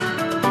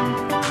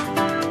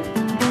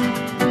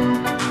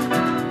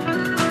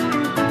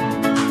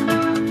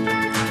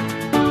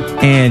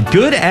And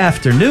good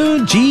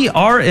afternoon,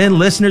 GRN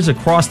listeners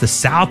across the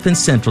South and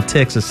Central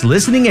Texas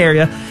listening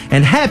area,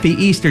 and happy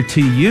Easter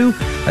to you.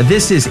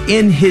 This is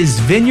In His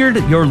Vineyard,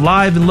 your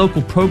live and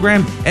local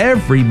program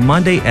every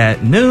Monday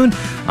at noon.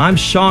 I'm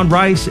Sean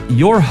Rice,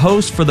 your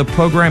host for the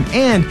program,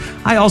 and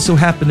I also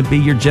happen to be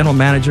your general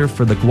manager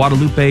for the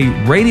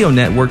Guadalupe Radio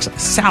Network's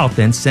South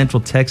and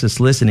Central Texas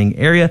listening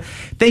area.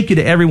 Thank you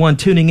to everyone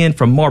tuning in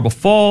from Marble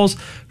Falls,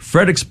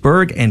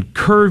 Fredericksburg, and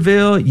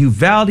Kerrville,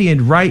 Uvalde,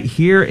 and right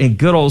here in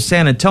good old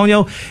San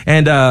Antonio.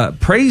 And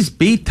praise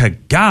be to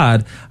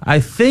God, I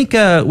think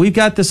we've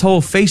got this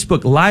whole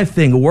Facebook Live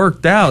thing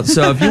worked out.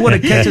 So if you want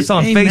to catch us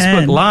on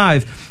Facebook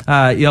Live,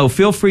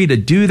 feel free to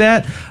do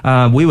that.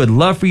 We would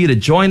love for you to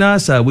join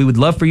us. We would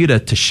love for you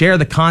to share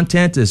the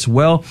content as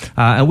well.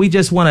 And we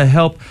just want to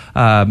help,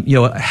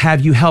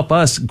 have you help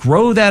us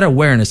grow that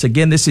awareness.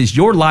 Again, this is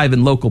your live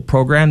and local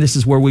program. This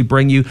is where we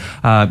bring you,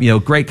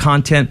 great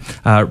content,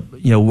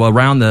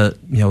 around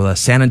the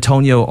San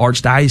Antonio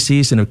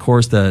Archdiocese and of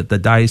course the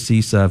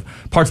diocese of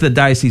parts of the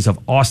Diocese of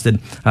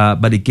Austin.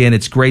 But again,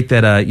 it's great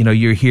that,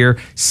 you're here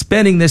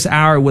spending this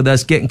hour with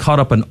us, getting caught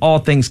up on all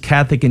things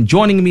Catholic, and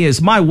joining me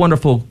is my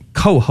wonderful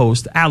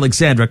co-host,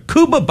 Alexandra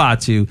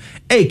Kubabatu,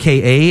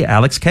 a.k.a.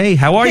 Alex K.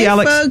 How are you,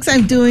 Alex? Hey, folks,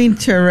 I'm doing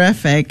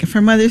terrific. For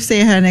Mother's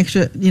Day, I had an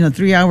extra,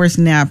 3 hours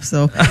nap,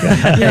 so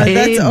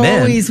that's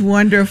always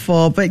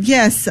wonderful. But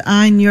yes,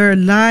 on your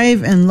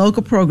live and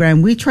local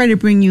program, we try to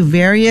bring you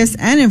various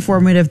and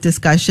informative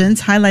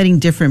discussions highlighting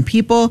different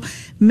people,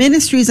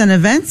 ministries, and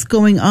events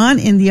going on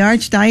in the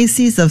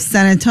Archdiocese of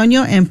San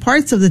Antonio and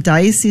parts of the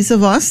Diocese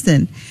of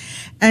Austin.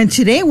 And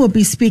today we'll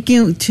be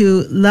speaking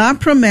to La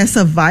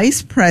Promesa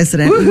Vice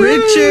President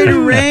Richard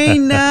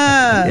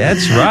Reyna.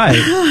 That's right.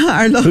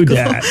 Our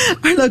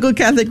local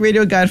Catholic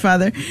radio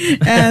godfather.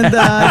 And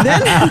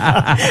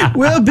then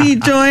we'll be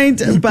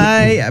joined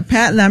by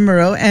Pat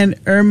Lamoureux and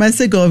Irma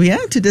Segovia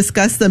to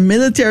discuss the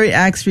Military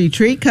Acts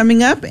Retreat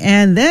coming up.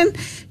 And then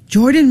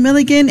Jordan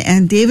Milligan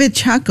and David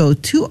Chaco,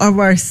 two of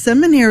our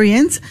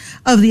seminarians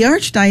of the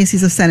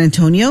Archdiocese of San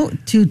Antonio,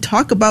 to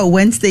talk about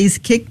Wednesday's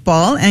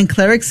kickball and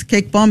clerics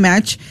kickball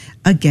match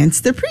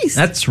against the priest.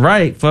 That's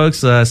right, folks.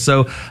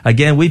 So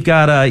again, we've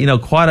got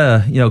quite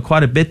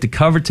a bit to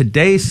cover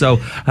today. So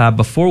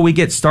before we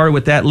get started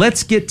with that,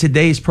 let's get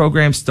today's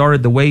program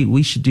started the way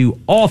we should do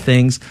all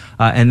things,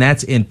 and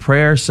that's in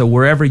prayer. So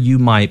wherever you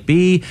might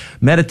be,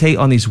 meditate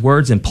on these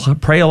words and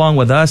pray along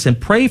with us, and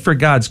pray for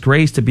God's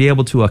grace to be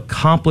able to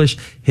accomplish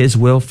His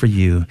will for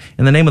you.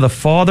 In the name of the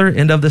Father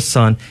and of the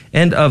Son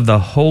and of the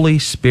Holy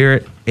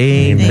Spirit.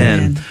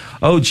 Amen.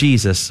 Oh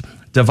Jesus,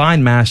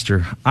 Divine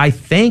Master, I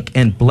thank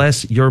and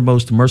bless your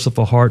most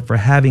merciful heart for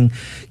having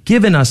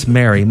given us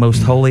Mary,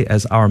 most holy,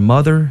 as our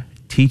mother,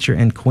 teacher,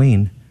 and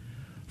queen.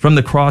 From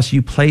the cross,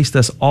 you placed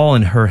us all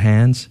in her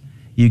hands.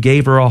 You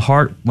gave her a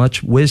heart,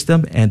 much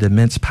wisdom, and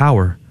immense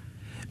power.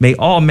 May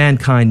all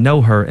mankind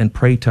know her and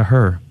pray to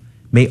her.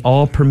 May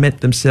all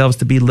permit themselves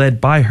to be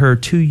led by her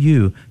to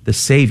you, the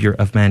Savior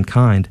of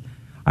mankind.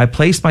 I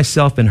place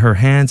myself in her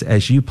hands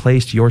as you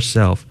placed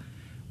yourself.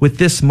 With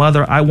this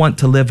mother, I want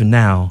to live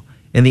now,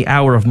 in the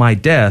hour of my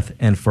death,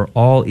 and for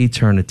all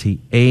eternity.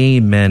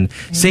 Amen.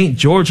 Saint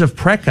George of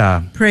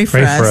Prekka, pray for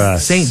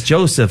us. Saint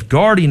Joseph,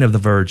 guardian of the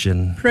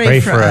Virgin, pray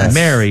for us.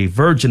 Mary,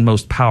 Virgin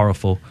most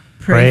powerful,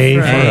 pray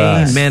for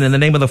us. Amen. In the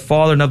name of the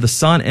Father, and of the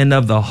Son, and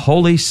of the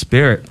Holy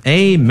Spirit.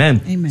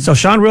 Amen. Amen. So,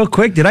 Sean, real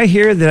quick, did I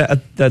hear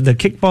the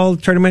kickball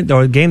tournament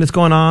or game that's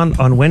going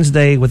on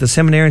Wednesday with the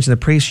seminarians and the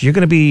priests? You're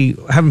going to be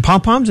having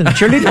pom-poms and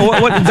cheerleading?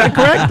 What, is that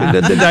correct?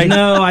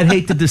 No, I'd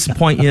hate to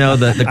disappoint,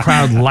 the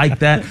crowd like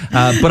that,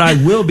 but I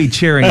will be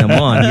cheering them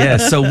on,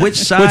 yes. So which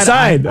side? Which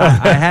side?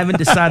 I haven't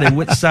decided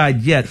which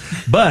side yet,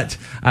 but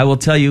I will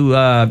tell you,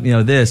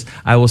 this.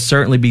 I will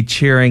certainly be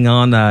cheering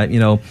on,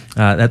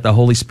 that the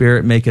Holy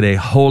Spirit make it a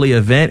holy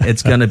event.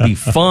 It's going to be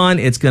fun.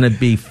 It's going to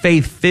be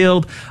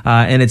faith-filled,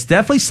 and it's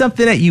definitely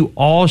something that you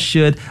all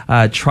should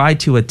try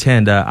to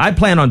attend. I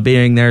plan on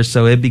being there,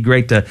 so it'd be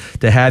great to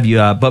have you.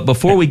 But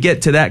before we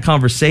get to that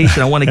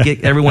conversation, I want to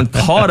get everyone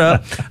caught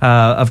up,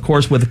 of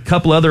course, with a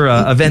couple other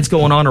events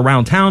going on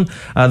around town.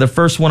 The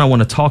first one I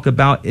want to talk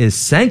about is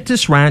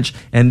Sanctus Ranch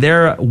and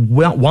their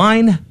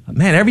wine.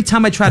 Man, every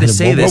time I try to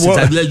say this,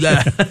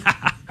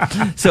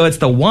 so it's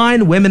the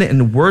Wine, Women,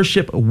 and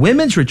Worship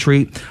Women's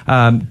Retreat,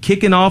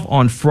 kicking off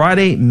on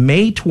Friday,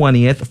 May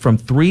 20th from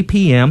 3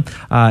 p.m.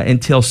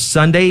 Until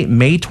Sunday,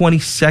 May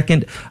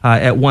 22nd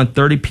at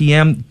 1:30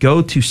 p.m.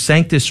 Go to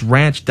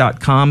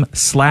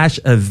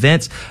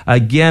sanctusranch.com/events.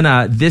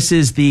 Again, this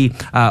is the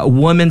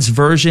women's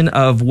version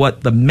of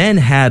what the men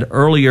had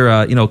earlier,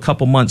 a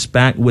couple months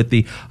back with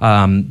the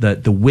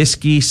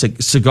whiskey,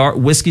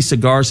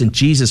 cigars, and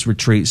Jesus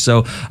retreat.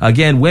 So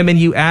again, women,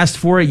 you asked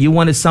for it. You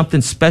wanted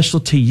something special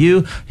to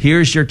you.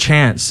 Here's your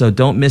chance. So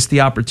don't miss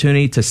the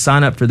opportunity to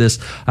sign up for this,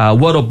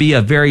 what'll be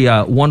a very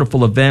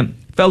wonderful event.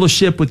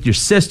 Fellowship with your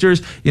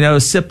sisters,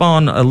 sip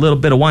on a little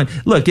bit of wine.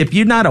 Look, if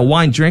you're not a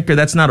wine drinker,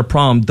 that's not a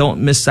problem.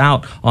 Don't miss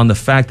out on the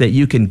fact that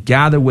you can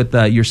gather with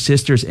your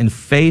sisters in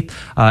faith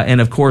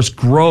and, of course,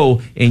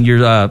 grow in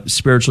your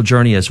spiritual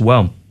journey as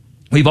well.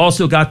 We've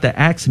also got the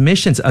Acts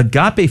Missions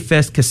Agape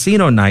Fest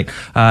Casino Night.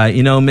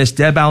 Miss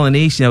Deb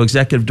Alanis,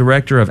 Executive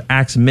Director of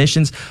Acts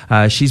Missions,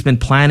 she's been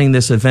planning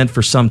this event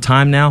for some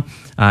time now.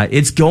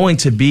 It's going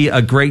to be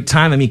a great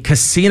time. I mean,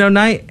 casino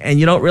night, and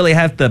you don't really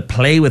have to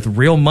play with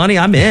real money.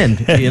 I'm in,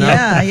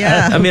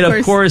 Yeah. I mean,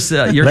 of course,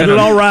 you're Let it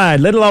all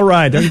ride.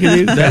 Don't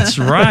you? That's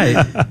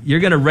right. You're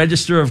going to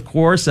register, of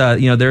course.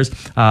 There's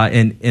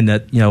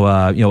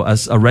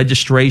a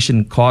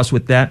registration cost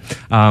with that.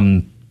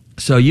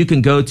 So you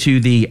can go to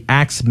the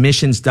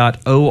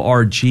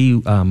actsmissions.org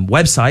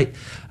website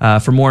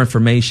for more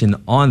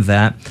information on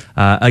that.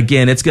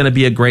 Again, it's going to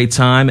be a great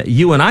time.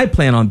 You and I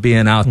plan on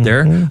being out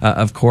there.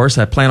 Of course,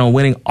 I plan on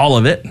winning all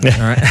of it. All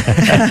right.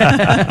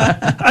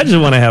 I just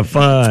want to have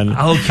fun.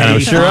 Okay, I'm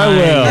sure I will.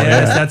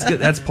 Yes, that's good.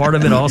 That's part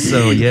of it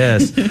also.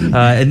 Yes,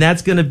 and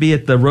that's going to be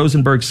at the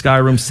Rosenberg Sky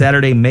Room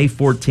Saturday, May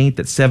 14th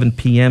at 7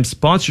 p.m.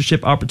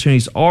 Sponsorship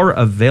opportunities are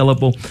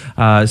available,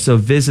 so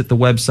visit the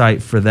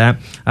website for that.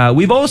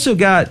 We've also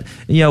got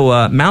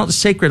Mount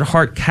Sacred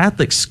Heart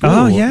Catholic School.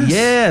 Oh yes,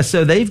 yeah.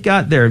 So they've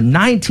got their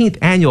 19th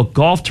annual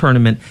golf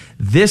tournament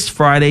this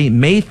Friday,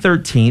 May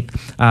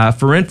 13th.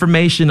 For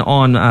information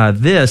on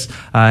this,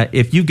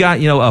 if you got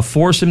a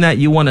foursome that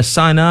you want to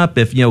sign up,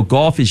 if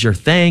golf is your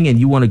thing and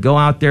you want to go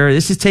out there,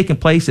 this is taking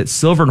place at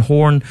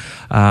Silverhorn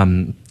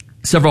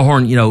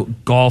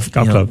Golf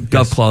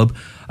Club.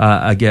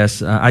 I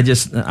guess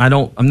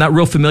I'm not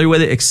real familiar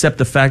with it, except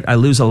the fact I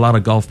lose a lot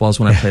of golf balls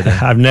when I play there.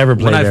 I've never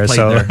played there,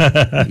 so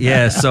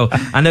yeah. So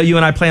I know you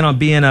and I plan on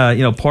being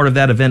part of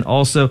that event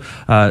also.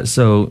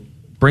 So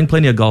bring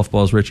plenty of golf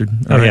balls, Richard.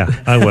 All right.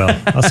 Yeah, I will.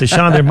 I'll say,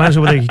 Sean, there, mine's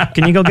over there.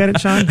 Can you go get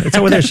it, Sean? It's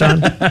over there, Sean.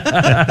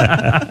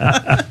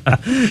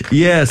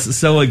 Yes.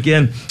 So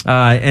again,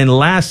 and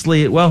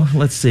lastly, well,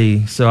 let's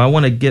see. So I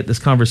want to get this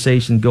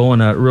conversation going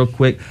real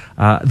quick.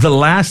 The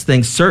last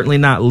thing, certainly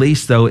not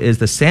least, though, is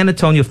the San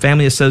Antonio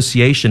Family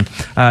Association.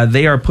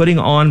 They are putting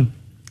on.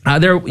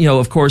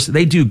 Of course,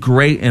 they do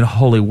great and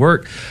holy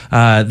work.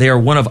 They are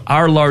one of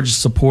our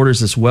largest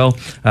supporters as well.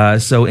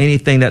 So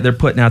anything that they're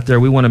putting out there,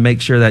 we want to make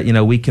sure that,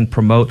 we can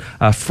promote.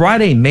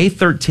 Friday, May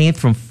 13th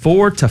from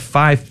 4 to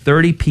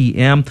 5:30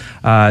 p.m.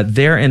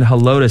 There in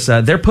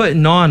Helotes. They're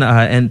putting on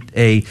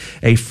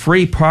a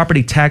free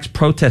property tax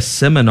protest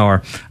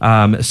seminar.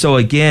 So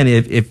again,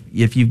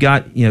 if you've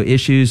got,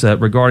 issues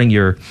regarding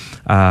your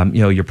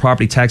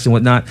property tax and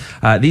whatnot,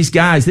 these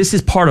guys, this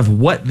is part of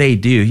what they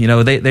do.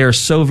 They are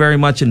so very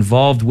much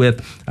involved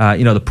with,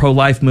 the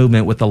pro-life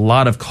movement, with a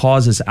lot of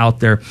causes out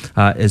there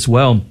as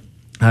well.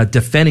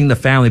 Defending the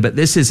family, but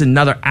this is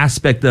another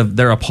aspect of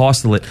their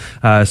apostolate.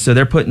 So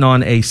they're putting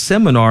on a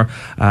seminar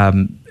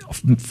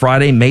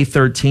Friday, May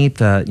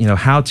 13th.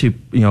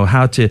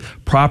 How to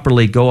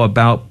properly go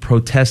about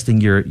protesting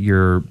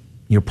your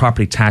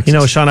property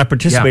taxes. Sean, I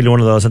participated in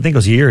one of those. I think it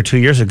was a year or 2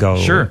 years ago.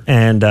 Sure.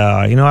 And,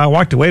 I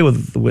walked away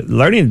with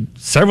learning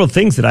several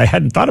things that I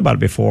hadn't thought about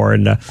before.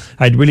 And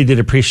I really did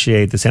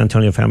appreciate the San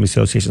Antonio Family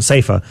Association,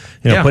 SAFA,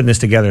 putting this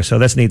together. So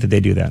that's neat that they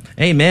do that.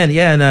 Amen.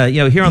 Yeah. And,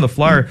 here on the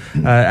flyer,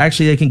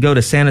 actually, they can go to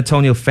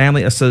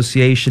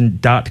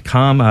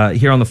sanantoniofamilyassociation.com.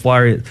 Here on the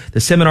flyer, the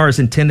seminar is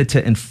intended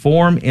to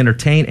inform,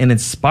 entertain, and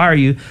inspire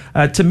you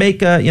to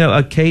make,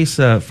 a case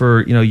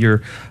for,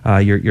 your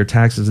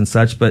taxes and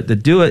such, but to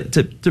do it,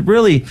 to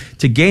really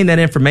to gain that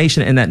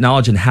information and that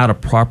knowledge and how to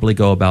properly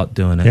go about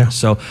doing it. Yeah.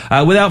 So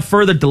without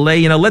further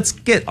delay, let's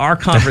get our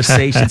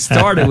conversation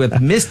started with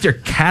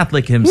Mr.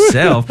 Catholic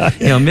himself,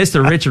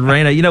 Mr. Richard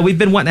Reyna. We've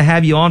been wanting to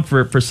have you on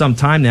for some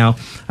time now.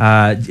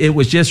 It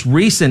was just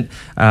recent,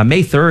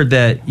 May 3rd,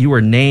 that you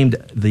were named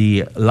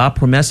the La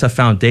Promesa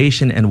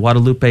Foundation and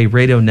Guadalupe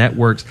Radio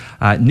Network's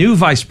new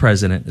vice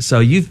president.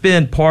 So you've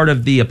been part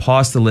of the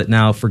apostolate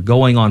now for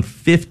going on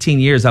 15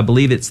 years. I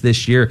believe it's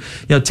this year.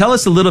 Tell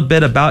us a little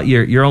bit about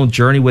your own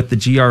journey with the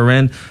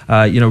GRN,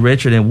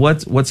 Richard, and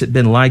what's it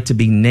been like to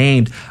be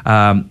named?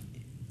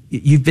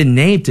 You've been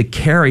named to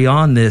carry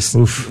on this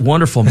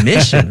wonderful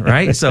mission,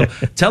 right? So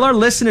tell our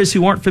listeners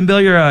who aren't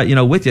familiar,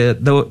 with you,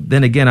 though,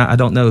 then again, I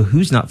don't know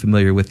who's not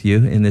familiar with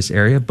you in this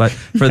area, but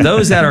for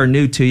those that are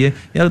new to you,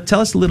 tell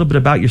us a little bit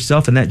about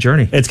yourself and that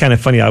journey. It's kind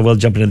of funny. I will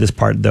jump into this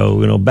part,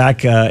 though.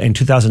 Back in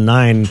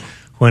 2009,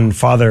 when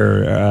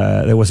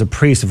there was a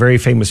priest, a very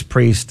famous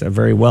priest, a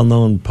very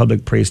well-known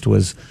public priest,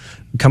 was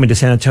coming to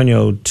San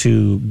Antonio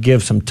to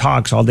give some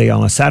talks all day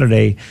on a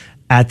Saturday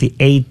at the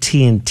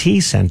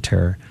AT&T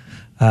Center.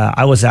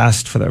 I was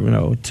asked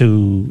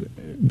to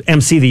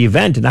MC the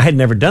event, and I had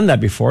never done that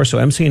before. So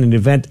MCing an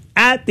event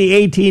at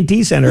the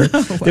AT&T Center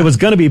that was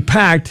going to be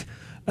packed.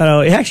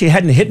 It actually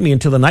hadn't hit me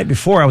until the night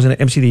before I was going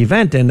to MC the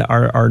event, and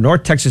our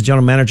North Texas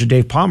general manager,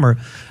 Dave Palmer,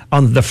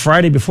 on the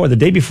Friday before, the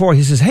day before,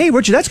 he says, "Hey,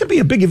 Richard, that's going to be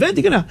a big event.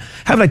 You're going to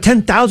have like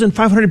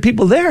 10,500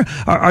 people there.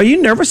 Are you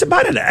nervous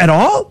about it at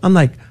all?" I'm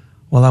like,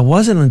 well, I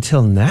wasn't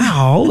until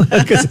now,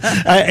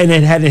 and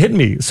it hadn't hit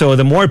me. So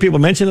the more people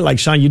mention it, like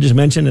Sean, you just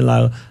mentioned, and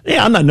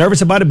I'm not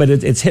nervous about it, but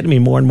it's hitting me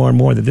more and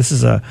more that this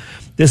is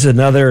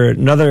another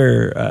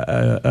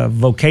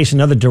vocation,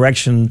 another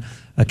direction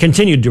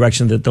continued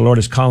direction that the Lord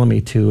is calling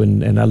me to,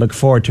 and I look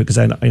forward to it because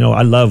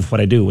I love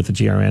what I do with the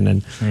GRN,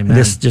 and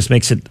this just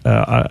makes it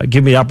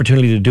give me the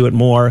opportunity to do it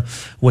more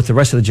with the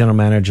rest of the general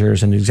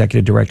managers and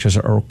executive directors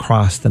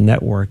across the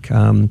network.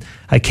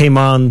 I came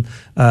on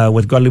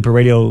with Guadalupe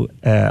Radio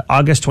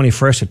August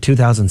 21st of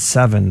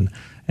 2007.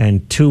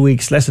 And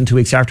less than 2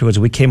 weeks afterwards,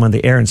 we came on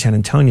the air in San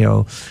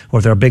Antonio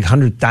with our big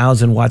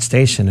 100,000 watt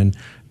station. And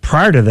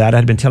prior to that, I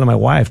had been telling my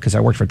wife, because I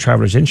worked for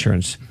Travelers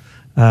Insurance,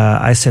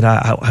 I said,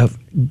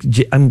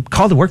 I'm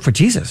called to work for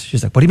Jesus.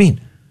 She's like, what do you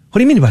mean? What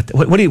do you mean about that?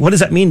 What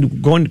does that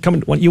mean,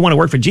 you want to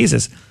work for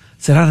Jesus? I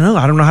said, I don't know.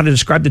 I don't know how to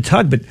describe the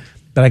tug,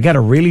 but I got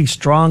a really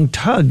strong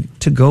tug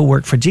to go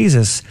work for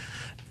Jesus.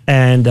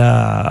 And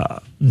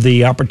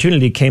the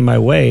opportunity came my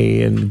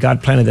way, and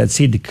God planted that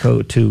seed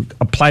to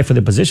apply for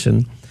the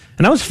position.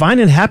 And I was fine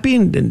and happy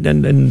and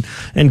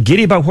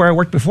giddy about where I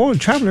worked before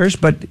with Travelers.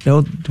 But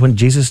when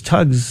Jesus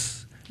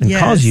tugs and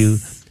calls you,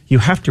 you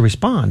have to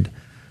respond.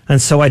 And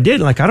so I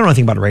did. Like, I don't know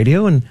anything about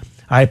radio, and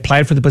I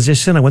applied for the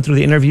position. I went through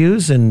the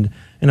interviews, and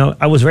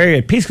I was very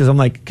at peace because I'm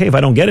like, okay, if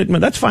I don't get it,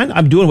 that's fine.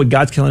 I'm doing what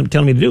God's telling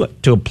me to do,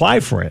 to apply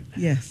for it.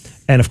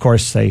 Yes. And of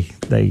course, they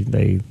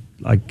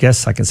I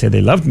guess I can say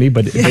they loved me,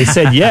 but they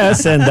said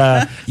yes.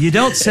 And you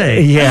don't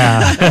say.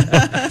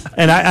 Yeah.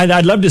 And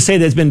I'd love to say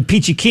that it's been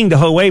peachy keen the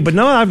whole way, but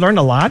no, I've learned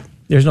a lot.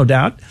 There's no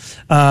doubt.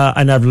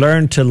 And I've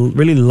learned to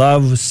really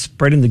love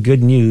spreading the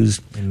good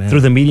news through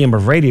the medium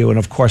of radio and,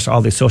 of course,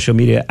 all the social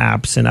media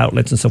apps and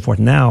outlets and so forth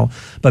now.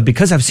 But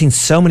because I've seen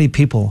so many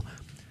people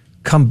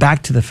come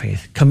back to the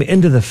faith, come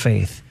into the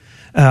faith,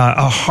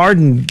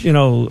 hardened,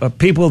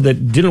 people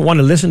that didn't want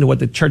to listen to what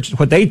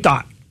they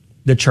thought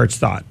the church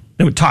taught,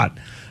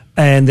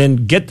 and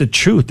then get the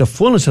truth, the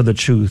fullness of the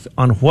truth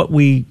on what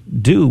we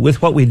do,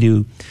 with what we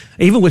do,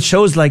 even with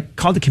shows like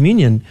Call to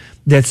Communion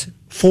that's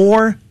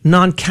for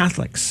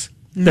non-Catholics.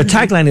 Mm-hmm. The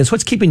tagline is,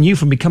 what's keeping you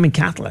from becoming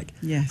Catholic?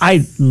 Yes.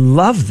 I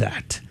love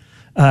that.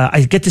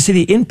 I get to see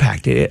the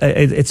impact.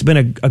 It's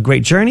been a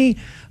great journey.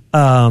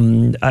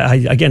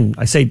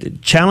 I say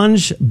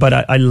challenge, but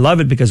I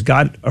love it because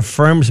God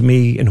affirms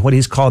me in what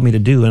He's called me to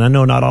do. And I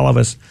know not all of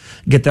us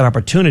get that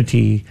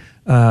opportunity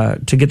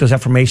to get those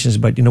affirmations,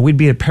 but we'd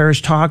be at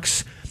parish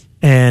talks,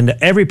 and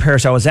every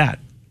parish I was at,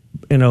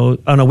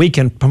 on a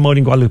weekend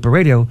promoting Guadalupe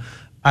Radio,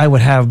 I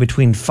would have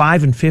between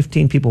 5 and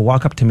 15 people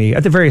walk up to me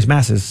at the various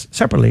masses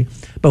separately,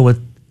 but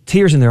with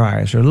tears in their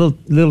eyes or a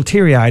little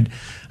teary-eyed,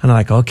 and I'm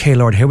like, okay,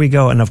 Lord, here we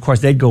go. And of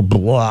course, they'd go,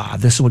 blah,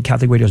 this is what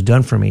Catholic Radio's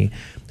done for me.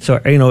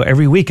 So,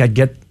 every week I'd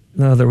get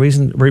the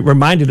reason,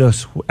 reminded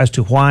us as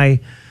to why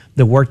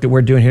the work that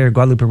we're doing here at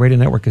Guadalupe Radio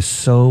Network is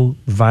so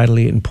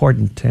vitally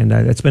important. And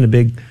it's been a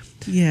big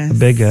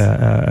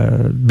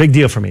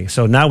deal for me.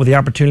 So now with the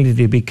opportunity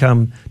to be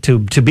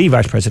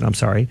vice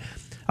president,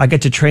 I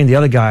get to train the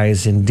other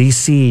guys in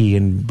D.C.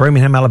 and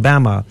Birmingham,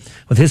 Alabama,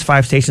 with his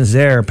 5 stations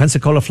there,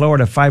 Pensacola,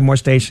 Florida, 5 more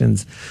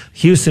stations,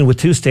 Houston with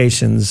 2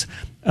 stations,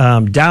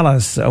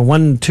 Dallas,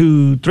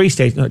 3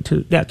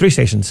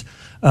 stations,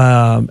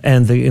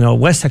 and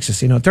West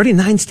Texas,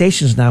 39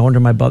 stations now under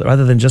my belt,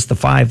 rather than just the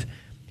 5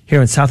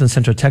 here in South and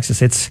Central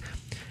Texas. It's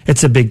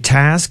a big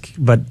task,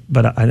 but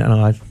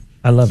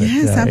I love it.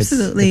 Yes,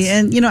 absolutely.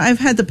 And, I've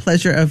had the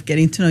pleasure of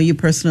getting to know you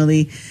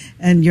personally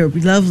and your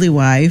lovely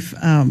wife,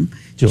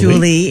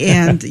 Julie,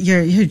 and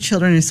your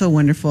children are so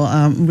wonderful.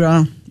 We're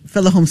all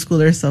fellow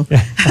homeschoolers, so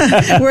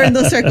we're in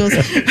those circles.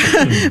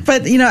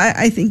 But,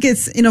 I think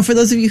it's, for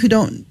those of you who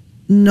don't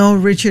know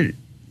Richard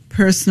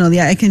personally,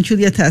 I can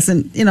truly attest.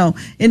 And,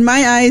 in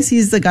my eyes,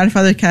 he's the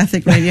godfather of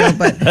Catholic radio,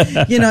 but,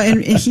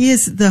 and he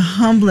is the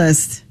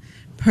humblest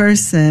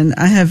person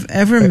I have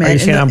ever met. Are you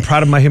saying I'm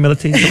proud of my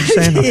humility? Is what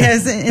you're saying?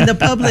 Yes, in the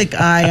public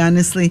eye,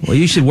 honestly. Well,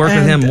 you should work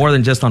with him more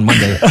than just on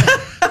Monday.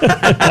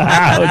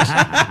 Ouch.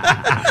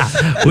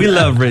 We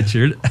love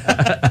Richard.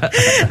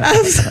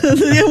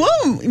 Absolutely.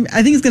 Well,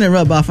 I think it's going to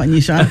rub off on you,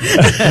 Sean. We'll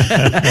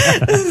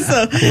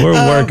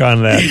work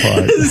on that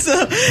part.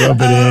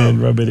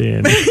 Rub it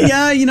in.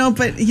 Yeah,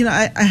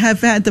 I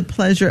have had the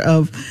pleasure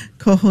of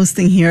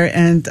co-hosting here,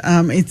 and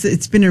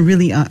it's been a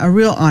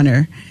real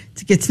honor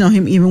to get to know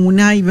him,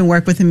 even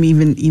work with him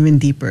even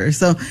deeper.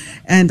 So,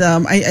 and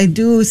I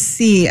do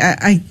see,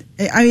 I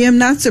am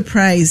not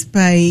surprised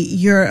by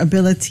your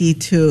ability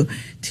to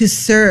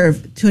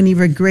serve to an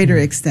even greater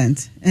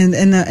extent,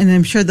 and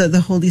I'm sure that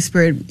the Holy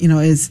Spirit,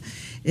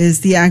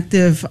 is the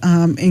active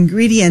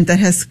ingredient that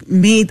has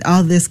made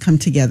all this come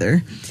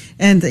together.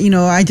 And,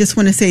 I just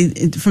want to say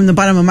from the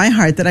bottom of my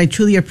heart that I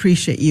truly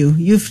appreciate you.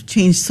 You've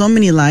changed so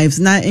many lives,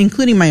 not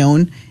including my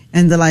own,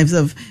 and the lives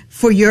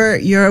for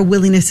your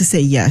willingness to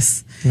say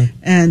yes,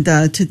 and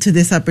to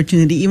this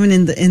opportunity, even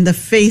in the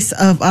face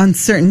of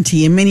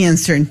uncertainty and many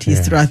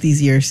uncertainties throughout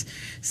these years.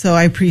 So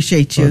I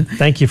appreciate you. Well,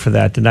 thank you for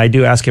that. And I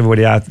do ask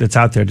everybody that's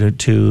out there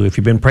to, if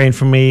you've been praying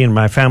for me and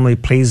my family,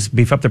 please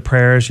beef up the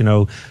prayers.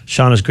 Sean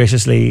has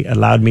graciously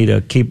allowed me to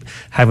keep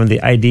having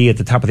the ID at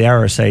the top of the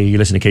hour say, you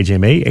listen to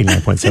KJMA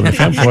 89.7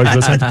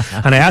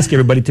 FM. And I ask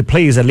everybody to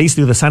please at least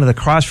do the sign of the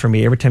cross for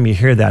me every time you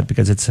hear that,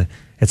 because it's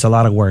a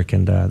lot of work,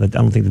 and I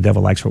don't think the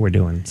devil likes what we're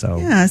doing. So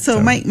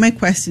my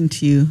question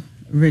to you,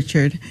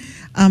 Richard.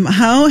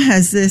 How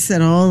has this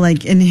at all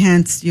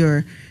enhanced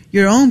your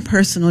own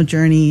personal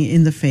journey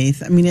in the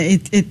faith? I mean,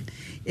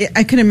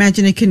 I can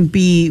imagine it can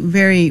be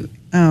very,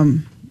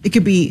 it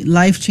could be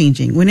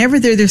life-changing. Whenever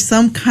there's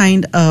some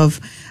kind of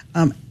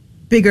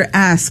bigger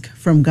ask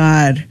from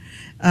God,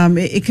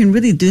 it can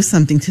really do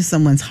something to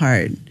someone's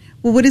heart.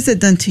 Well, what has it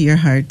done to your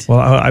heart?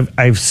 Well,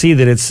 I see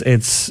that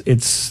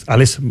it's at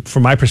least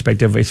from my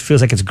perspective, it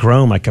feels like it's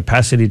grown my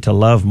capacity to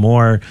love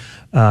more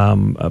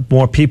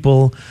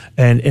people,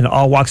 and in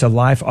all walks of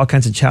life, all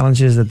kinds of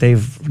challenges that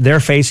they're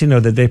facing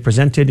or that they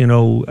presented.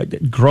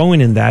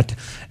 Growing in that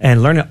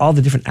and learning all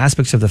the different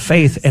aspects of the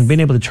faith, and being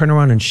able to turn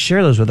around and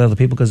share those with other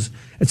people, because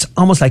it's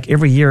almost like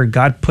every year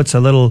God puts a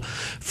little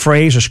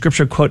phrase or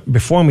scripture quote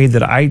before me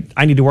that I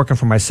need to work on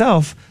for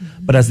myself. Mm-hmm.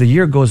 But as the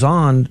year goes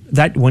on,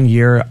 that one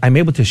year I'm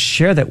able to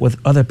share that with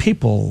other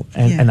people,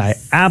 and I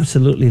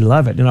absolutely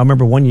love it. I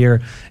remember one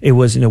year it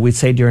was, we'd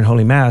say during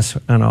Holy Mass,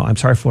 I'm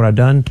sorry for what I've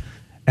done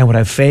and what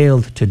I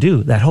failed to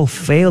do. That whole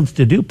failed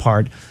to do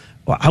part,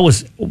 I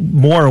was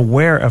more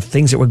aware of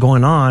things that were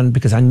going on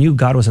because I knew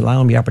God was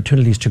allowing me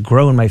opportunities to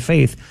grow in my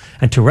faith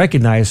and to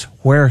recognize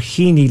where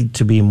He needed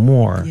to be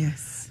more.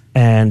 Yes.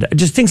 And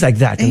just things like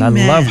that. Amen. And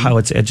I love how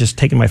it's just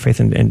taken my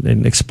faith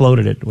and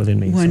exploded it within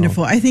me.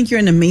 Wonderful. I think you're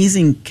an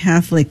amazing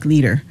Catholic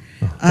leader.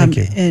 Oh, thank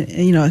you.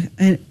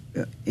 And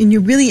you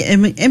really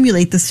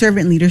emulate the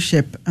servant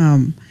leadership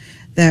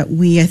that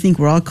I think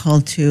we're all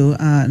called to,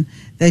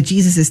 that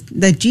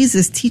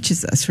Jesus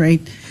teaches us, right?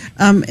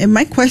 And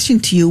my question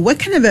to you, what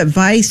kind of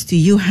advice do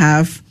you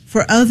have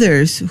for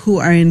others who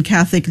are in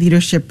Catholic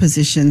leadership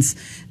positions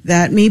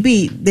that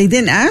maybe they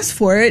didn't ask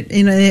for it?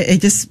 It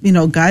just,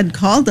 God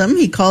called them.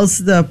 He calls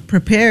the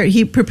prepared.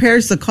 He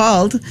prepares the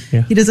called.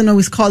 Yeah. He doesn't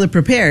always call the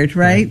prepared,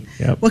 right?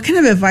 Yeah. Yep. What kind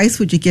of advice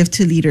would you give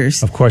to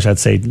leaders? Of course, I'd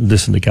say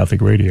listen to Catholic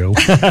radio.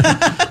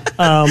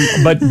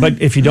 But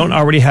if you don't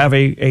already have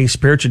a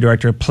spiritual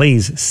director,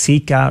 please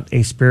seek out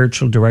a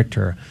spiritual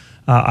director.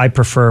 I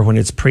prefer when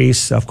it's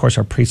priests. Of course,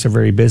 our priests are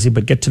very busy,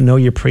 but get to know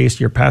your priest,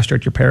 your pastor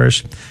at your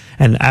parish,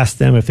 and ask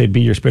them if they'd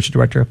be your spiritual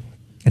director,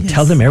 and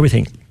tell them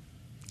everything.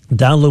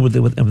 Download with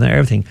them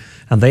everything,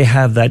 and they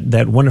have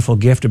that wonderful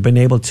gift of being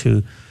able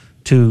to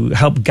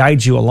help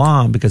guide you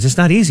along, because it's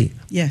not easy.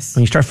 Yes.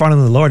 When you start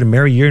following the Lord and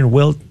marry your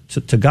will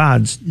to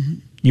God's,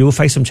 you will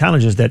face some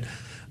challenges that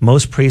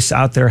most priests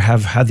out there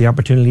have had the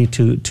opportunity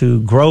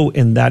to grow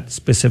in that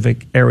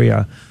specific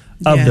area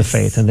of the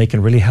faith, and they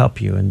can really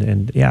help you.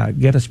 And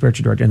get a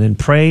spiritual director, and then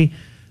pray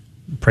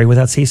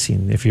without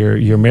ceasing. If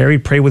you're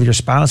married, pray with your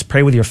spouse,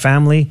 pray with your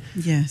family.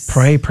 Yes.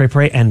 Pray,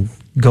 and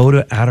go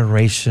to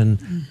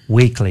adoration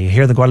weekly.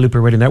 Here at the Guadalupe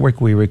Radio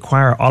Network, we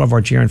require all of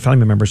our GRN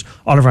family members,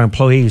 all of our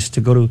employees to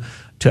go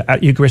to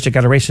Eucharistic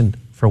adoration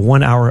for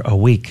 1 hour a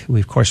week. We,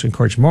 of course,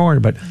 encourage more,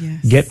 but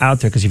get out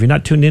there, because if you're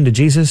not tuned into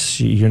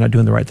Jesus, you're not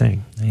doing the right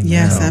thing. Amen.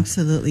 Yes,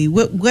 absolutely.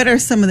 What are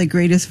some of the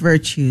greatest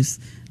virtues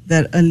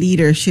that a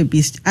leader should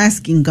be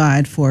asking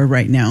God for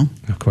right now?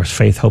 Of course,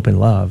 faith, hope, and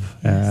love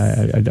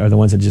are the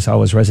ones that just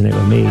always resonate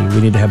with me.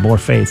 We need to have more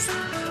faith.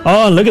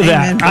 Oh, look at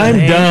that. I'm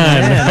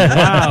done.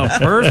 Wow,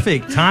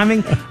 perfect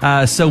timing.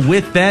 So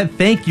with that,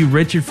 thank you,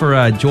 Richard,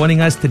 for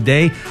joining us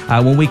today.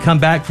 When we come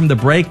back from the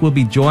break, we'll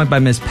be joined by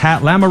Miss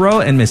Pat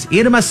Lamoureux and Miss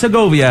Irma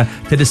Segovia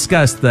to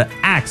discuss the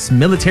Acts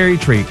military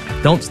retreat.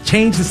 Don't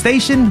change the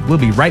station. We'll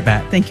be right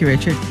back. Thank you,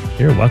 Richard.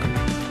 You're welcome.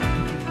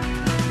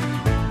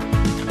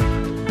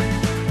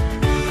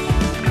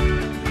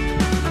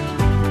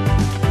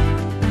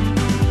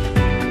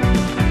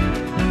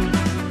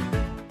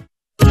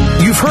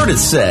 Heard it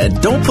said,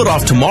 don't put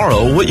off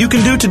tomorrow what you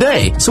can do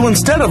today. So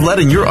instead of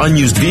letting your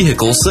unused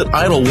vehicle sit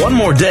idle one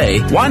more day,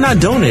 why not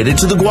donate it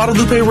to the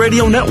Guadalupe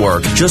Radio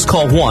Network? Just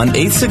call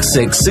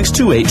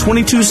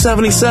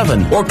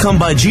 1-866-628-2277 or come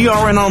by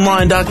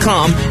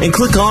grnonline.com and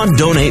click on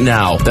Donate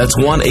Now. That's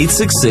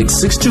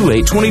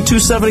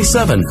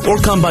 1-866-628-2277 or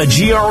come by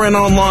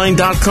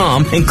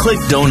grnonline.com and click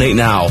Donate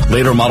Now.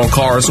 Later model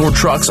cars or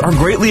trucks are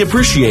greatly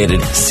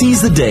appreciated.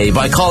 Seize the day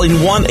by calling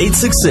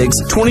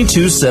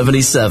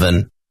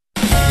 1-866-2277.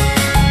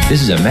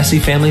 This is a Messy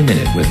Family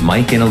Minute with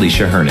Mike and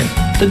Alicia Hernan.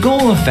 The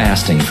goal of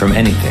fasting from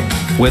anything,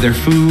 whether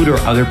food or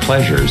other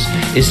pleasures,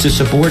 is to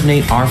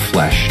subordinate our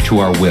flesh to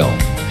our will.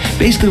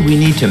 Basically, we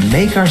need to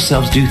make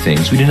ourselves do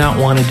things we do not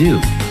want to do.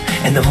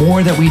 And the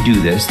more that we do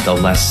this, the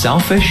less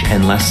selfish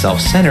and less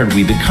self-centered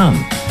we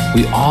become.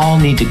 We all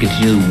need to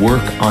continue to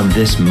work on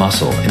this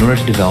muscle in order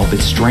to develop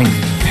its strength.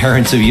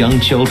 Parents of young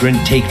children,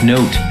 take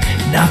note.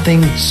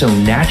 Nothing so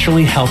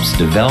naturally helps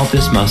develop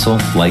this muscle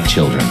like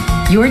children.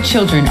 Your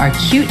children are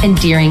cute,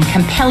 endearing,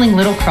 compelling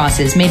little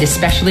crosses made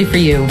especially for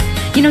you.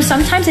 You know,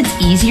 sometimes it's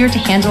easier to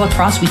handle a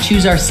cross we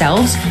choose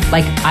ourselves,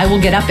 like I will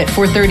get up at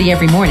 4:30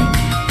 every morning.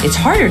 It's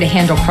harder to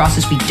handle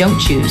crosses we don't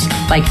choose,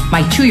 like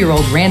my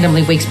 2-year-old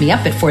randomly wakes me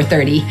up at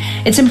 4:30.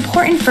 It's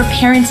important for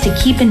parents to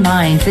keep in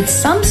mind that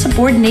some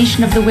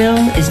subordination of the will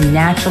is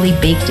naturally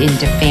baked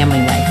into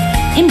family life.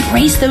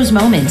 Embrace those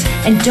moments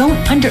and don't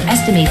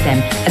underestimate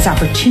them as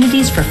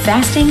opportunities for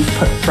fasting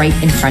put right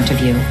in front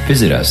of you.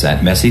 Visit us at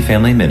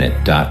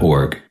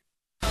messyfamilyminute.org.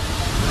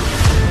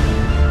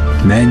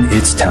 Men,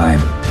 it's time.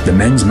 The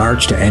Men's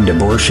March to End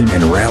Abortion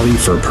and Rally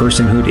for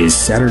Personhood is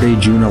Saturday,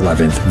 June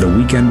 11th, the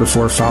weekend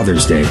before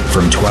Father's Day,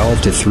 from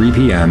 12 to 3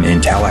 p.m. in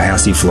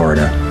Tallahassee,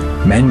 Florida.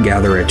 Men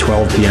gather at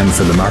 12 p.m.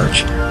 for the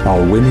march.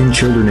 All women,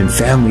 children, and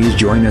families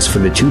join us for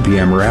the 2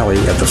 p.m. rally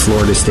at the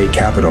Florida State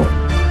Capitol.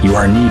 You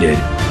are needed.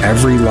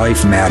 Every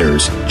life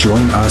matters.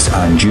 Join us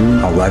on June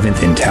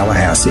 11th in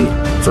Tallahassee.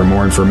 For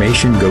more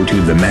information, go to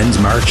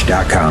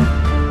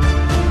themensmarch.com.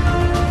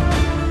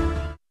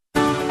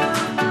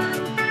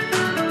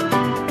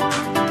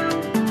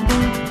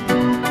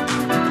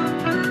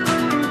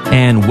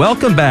 And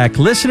welcome back,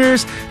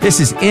 listeners. This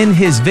is In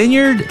His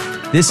Vineyard.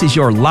 This is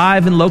your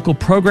live and local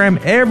program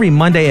every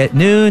Monday at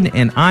noon,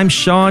 and I'm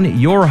Sean,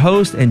 your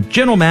host and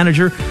general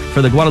manager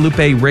for the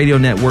Guadalupe Radio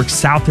Network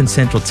South and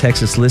Central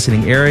Texas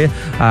listening area.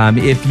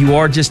 If you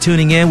are just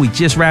tuning in, we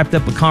just wrapped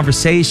up a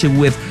conversation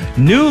with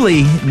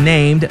newly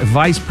named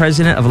Vice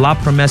President of La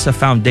Promesa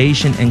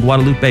Foundation and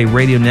Guadalupe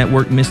Radio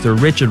Network, Mr.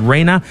 Richard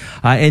Reyna.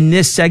 In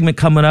this segment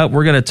coming up,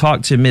 we're going to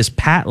talk to Ms.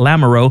 Pat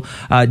Lamoureux,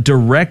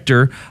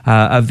 Director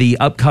of the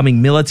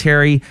upcoming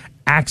Military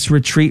Acts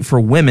Retreat for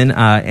Women,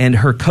 and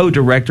her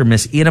co-director,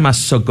 Miss Irma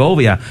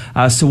Segovia.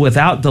 So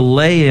without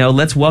delay,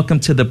 let's welcome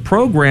to the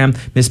program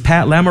Miss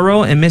Pat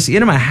Lamoureux and Miss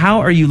Irma.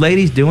 How are you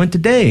ladies doing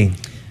today?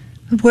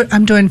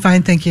 I'm doing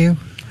fine, thank you.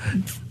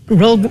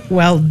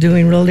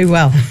 Doing really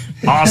well.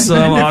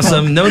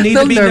 Awesome. No need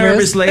to be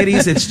nervous,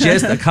 ladies. It's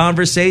just a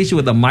conversation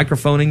with a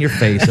microphone in your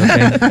face,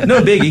 okay?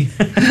 No biggie.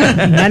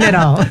 None at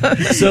all.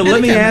 So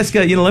let me ask,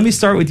 let me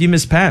start with you,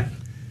 Miss Pat.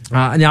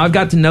 Now, I've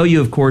got to know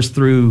you, of course,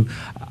 through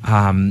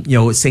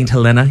St.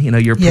 Helena,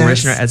 your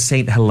parishioner at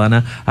St.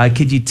 Helena.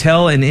 Could you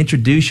tell and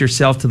introduce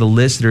yourself to the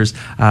listeners,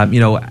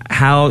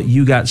 how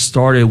you got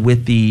started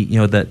with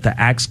the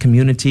Acts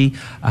community?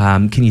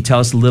 Can you tell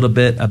us a little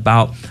bit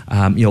about,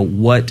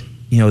 what,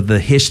 the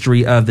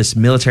history of this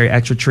military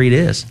Acts retreat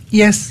is?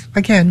 Yes,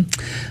 I can.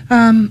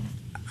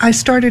 I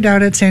started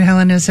out at St.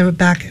 Helena's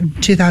back in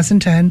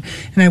 2010,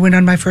 and I went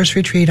on my first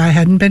retreat. I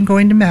hadn't been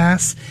going to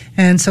Mass,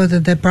 and so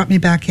that brought me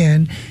back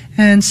in.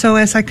 And so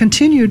as I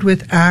continued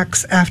with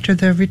Acts after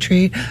the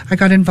retreat, I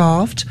got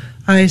involved.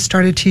 I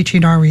started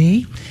teaching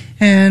RE,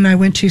 and I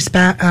went to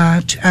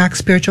Acts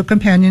Spiritual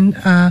Companion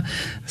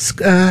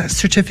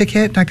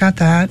certificate, and I got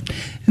that.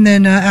 And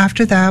then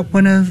after that,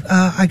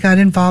 I got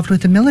involved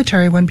with the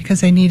military one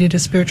because they needed a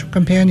spiritual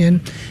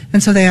companion,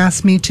 and so they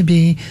asked me to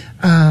be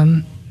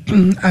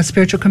a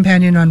spiritual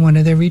companion on one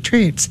of their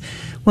retreats.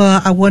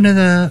 Well, one of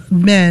the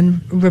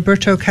men,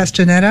 Roberto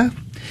Castaneda,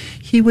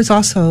 he was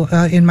also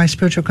in my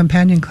spiritual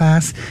companion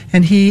class,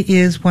 and he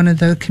is one of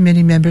the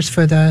committee members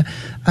for the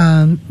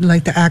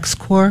Acts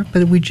Corps,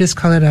 but we just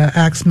call it a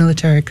Acts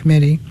Military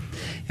Committee.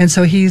 And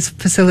so he's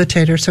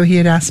facilitator, so he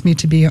had asked me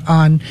to be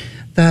on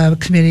the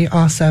committee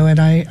also, and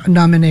I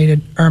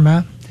nominated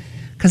Irma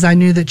because I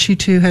knew that she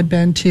too had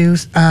been to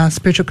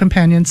spiritual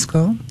companion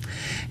school,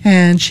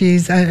 and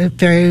she's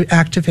very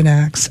active in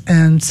Acts.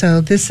 And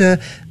so this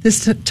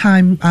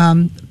time,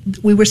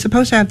 we were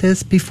supposed to have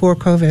this before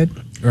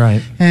COVID.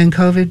 Right. And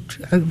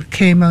COVID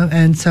came,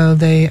 and so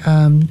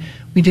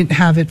we didn't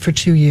have it for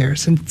 2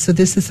 years. And so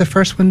this is the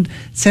first one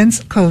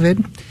since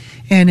COVID,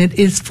 and it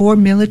is for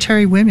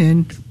military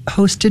women,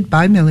 hosted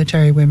by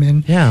military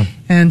women. Yeah.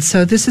 And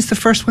so this is the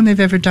first one they've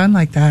ever done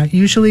like that.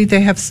 Usually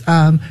they have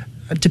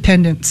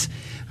dependents,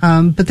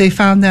 but they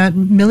found that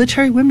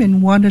military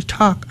women want to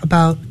talk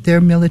about their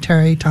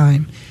military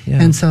time.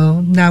 Yeah. And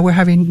so now we're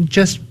having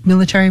just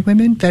military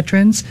women,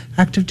 veterans,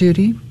 active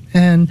duty,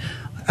 and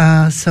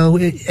so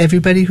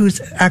everybody who's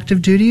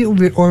active duty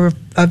or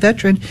a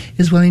veteran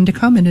is willing to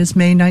come, and it's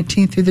May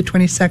 19th through the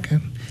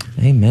 22nd.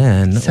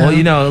 Amen. So,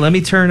 well, let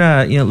me turn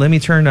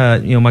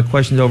my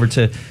questions over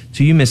to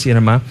you, Miss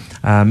Irma.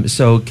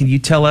 So, can you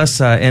tell us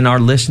and our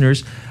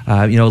listeners,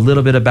 a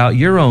little bit about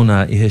your own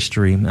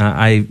history?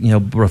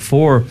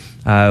 Before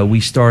we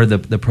started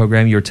the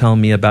program, you were telling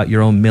me about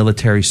your own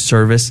military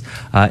service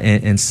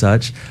and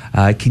such.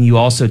 Can you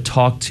also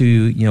talk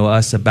to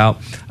us about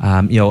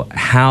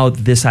how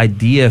this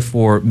idea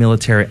for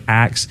military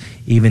acts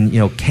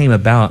even came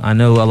about? I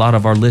know a lot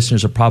of our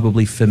listeners are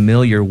probably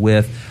familiar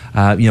with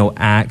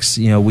ACTS.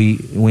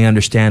 We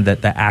understand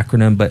that the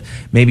acronym, but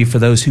maybe for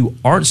those who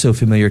aren't so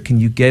familiar, can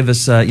you give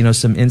us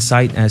some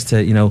insight as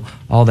to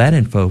all that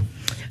info?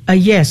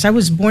 Yes, I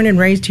was born and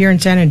raised here in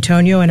San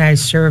Antonio, and I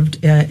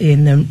served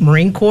in the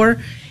Marine Corps.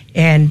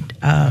 And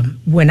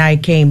when I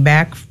came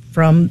back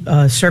from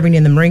serving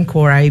in the Marine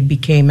Corps, I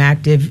became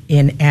active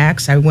in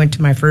ACTS. I went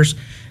to my first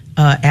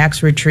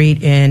ACTS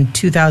retreat in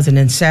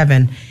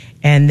 2007,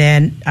 and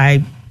then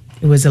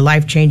it was a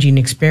life-changing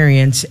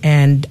experience,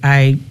 and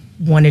I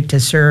wanted to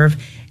serve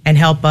and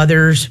help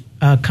others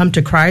come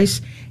to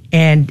Christ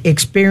and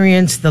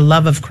experience the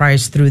love of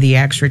Christ through the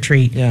Acts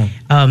retreat. Yeah.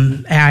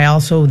 I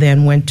also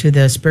then went to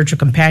the spiritual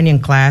companion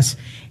class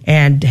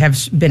and have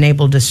been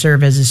able to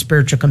serve as a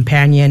spiritual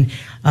companion,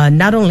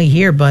 not only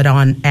here, but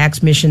on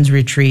Acts missions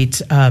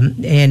retreats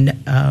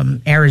in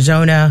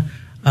Arizona,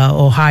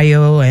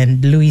 Ohio,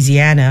 and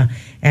Louisiana.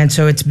 And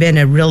so it's been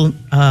a real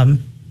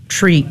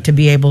treat to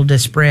be able to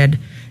spread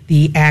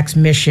the ACTS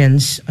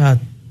missions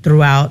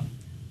throughout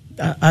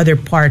other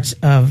parts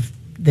of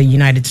the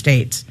United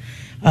States.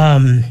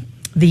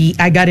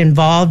 I got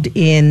involved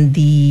in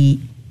the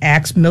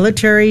ACTS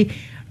military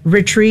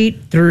retreat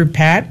through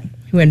Pat,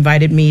 who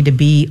invited me to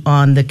be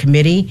on the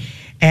committee,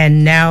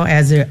 and now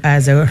as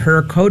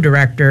her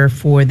co-director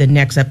for the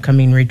next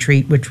upcoming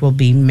retreat, which will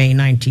be May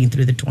 19th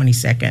through the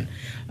 22nd.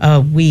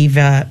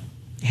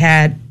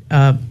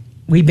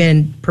 We've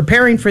been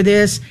preparing for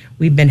this.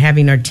 We've been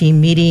having our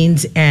team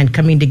meetings and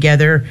coming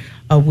together.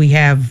 We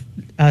have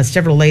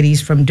several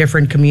ladies from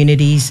different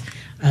communities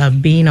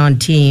being on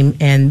team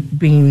and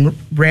being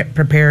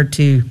prepared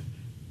to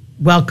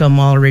welcome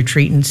all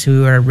retreatants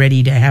who are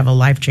ready to have a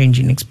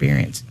life-changing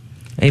experience.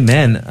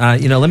 Amen.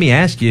 Let me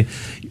ask you,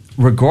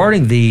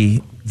 regarding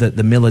the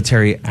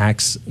military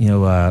acts,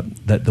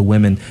 the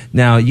women.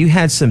 Now, you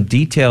had some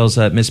details,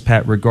 Ms.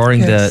 Pat,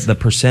 regarding the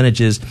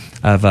percentages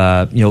of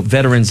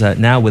veterans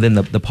now within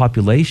the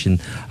population.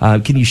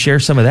 Can you share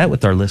some of that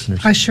with our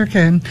listeners? I sure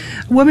can.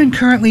 Women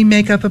currently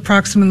make up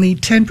approximately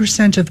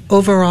 10% of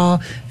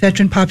overall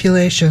veteran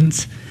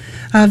populations.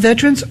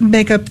 Veterans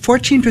make up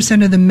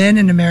 14% of the men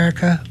in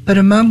America, but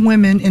among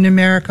women in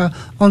America,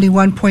 only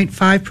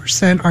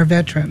 1.5% are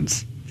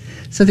veterans.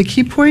 So the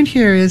key point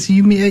here is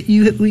you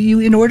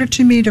in order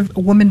to meet a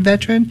woman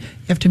veteran,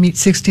 you have to meet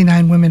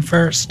 69 women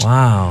first.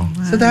 Wow.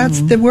 So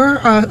we're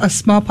a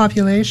small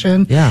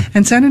population,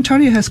 and San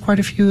Antonio has quite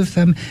a few of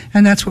them,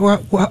 and that's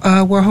what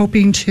we're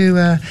hoping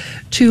to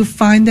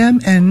find them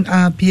and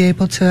be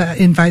able to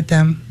invite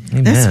them.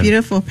 Amen. That's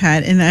beautiful,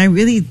 Pat, and I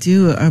really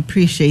do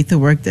appreciate the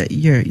work that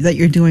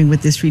you're doing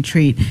with this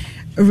retreat.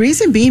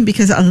 Reason being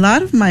because a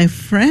lot of my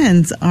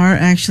friends are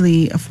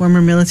actually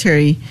former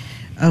military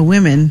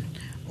women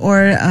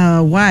or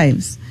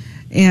wives,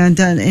 and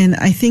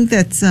I think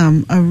that's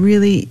a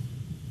really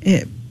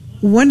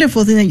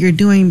wonderful thing that you're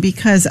doing,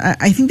 because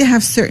I think they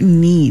have certain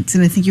needs,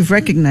 and I think you've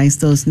recognized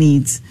those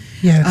needs.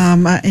 Yes.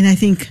 And I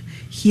think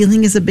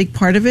healing is a big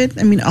part of it.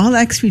 I mean, all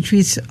ACTS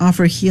retreats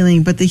offer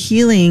healing, but the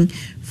healing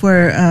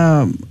for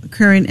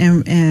current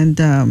and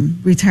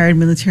retired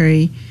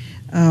military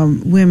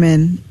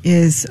women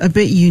is a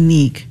bit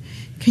unique.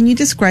 Can you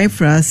describe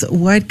for us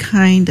what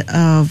kind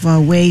of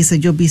ways that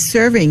you'll be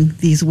serving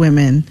these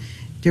women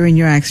during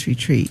your ACTS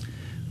retreat?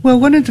 Well,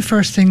 one of the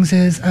first things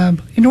is,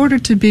 in order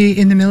to be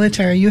in the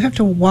military, you have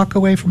to walk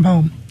away from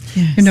home.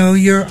 Yes.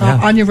 You're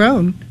on your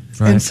own.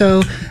 Right. And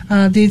so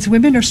these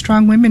women are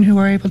strong women who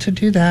are able to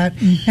do that.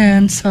 Mm-hmm.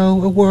 And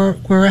so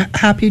we're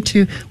happy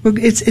to.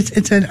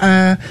 It's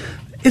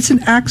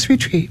an ACTS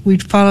retreat. We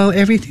follow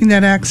everything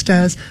that ACTS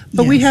does,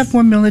 but we have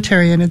more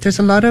military in it. There's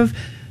a lot of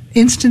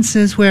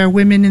instances where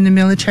women in the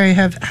military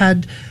have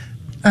had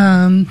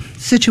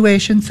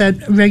situations that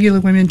regular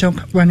women don't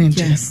run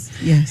into. Yes.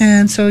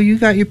 And so you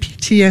got your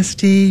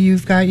PTSD,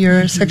 you've got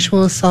your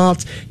sexual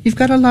assaults, you've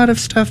got a lot of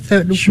stuff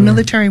that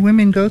military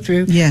women go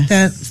through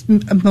that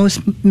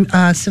most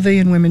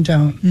civilian women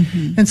don't.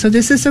 Mm-hmm. And so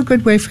this is a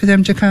good way for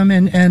them to come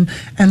and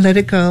let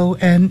it go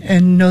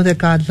and know that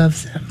God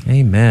loves them.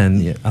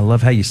 Amen. I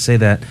love how you say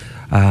that.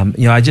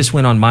 I just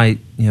went on my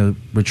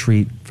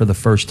retreat for the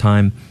first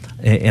time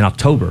in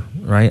October,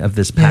 right, of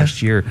this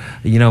past year.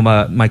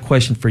 My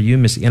question for you,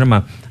 Ms.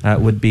 Irma,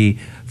 would be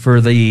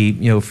for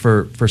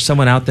for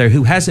someone out there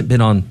who hasn't been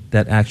on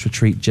that ACTS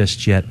retreat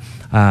just yet.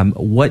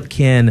 What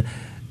can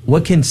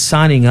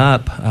signing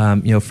up,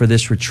 for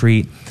this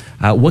retreat?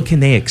 What can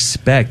they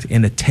expect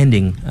in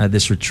attending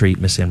this retreat,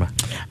 Ms. Irma?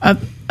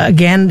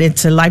 Again,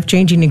 it's a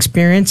life-changing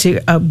experience.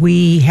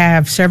 We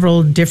have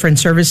several different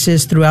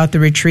services throughout the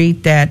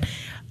retreat that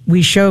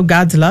we show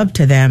God's love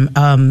to them.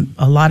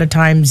 A lot of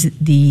times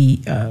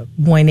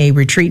when a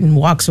retreatant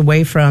walks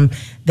away from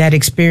that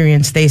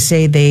experience, they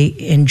say they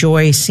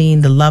enjoy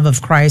seeing the love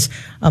of Christ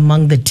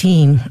among the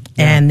team,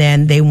 and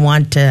then they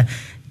want to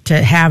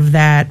have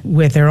that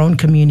with their own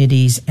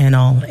communities and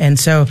all. And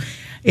so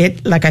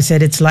like I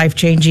said, it's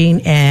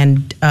life-changing,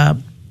 and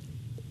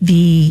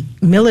the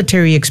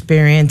military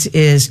experience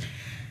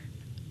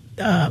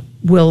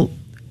will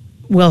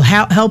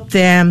help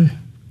them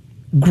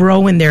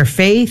grow in their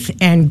faith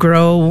and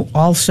grow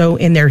also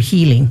in their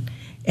healing,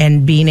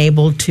 and being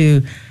able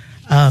to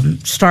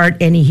start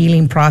any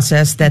healing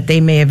process that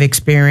they may have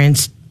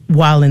experienced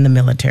while in the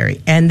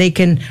military. And they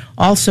can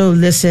also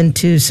listen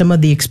to some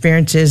of the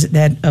experiences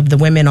of the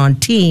women on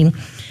team,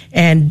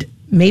 and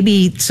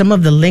maybe some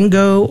of the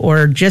lingo,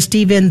 or just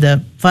even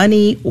the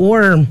funny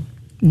or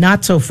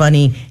not so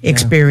funny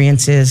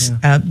experiences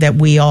that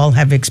we all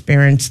have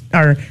experienced,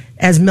 or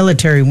as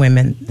military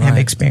women have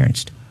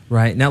experienced.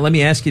 Right. Now, let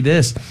me ask you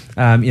this.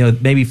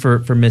 Maybe for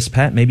Ms.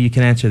 Pat, maybe you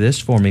can answer this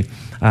for me.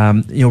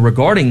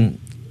 Regarding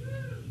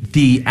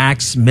the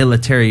ACTS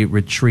military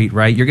retreat,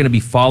 right? You're going to be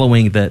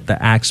following the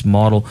ACTS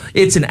model.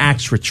 It's an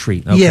ACTS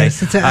retreat, okay?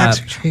 Yes, it's an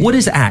ACTS retreat. What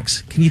is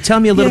ACTS? Can you tell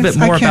me a little bit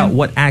more about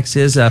what ACTS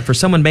is? For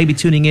someone maybe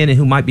tuning in and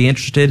who might be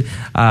interested,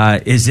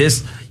 is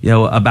this,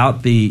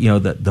 about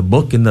the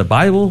book in the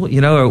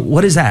Bible, or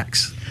what is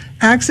ACTS?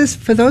 ACTS is,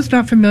 for those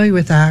not familiar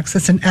with ACTS,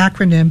 it's an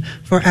acronym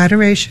for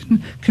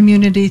Adoration,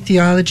 Community,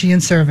 Theology,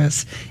 and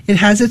Service. It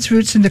has its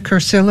roots in the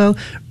Cursillo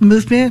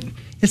movement.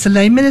 It's a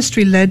lay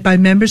ministry led by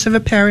members of a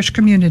parish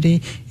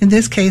community. In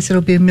this case,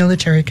 it'll be a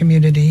military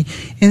community.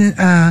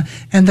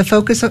 And the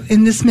focus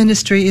in this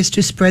ministry is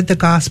to spread the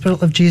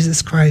gospel of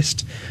Jesus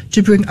Christ,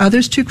 to bring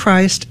others to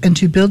Christ, and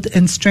to build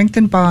and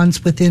strengthen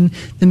bonds within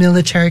the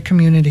military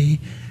community.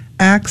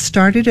 ACTS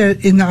started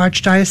in the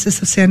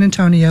Archdiocese of San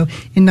Antonio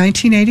in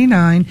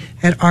 1989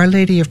 at Our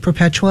Lady of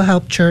Perpetual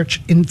Help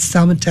Church in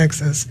Selma,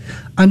 Texas,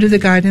 under the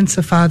guidance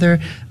of Father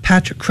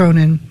Patrick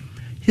Cronin,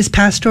 his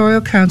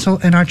pastoral council,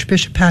 and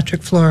Archbishop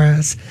Patrick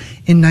Flores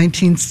in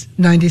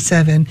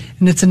 1997,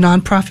 and it's a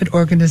nonprofit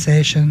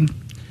organization.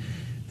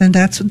 And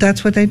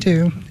that's what they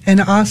do. And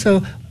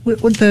also,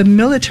 the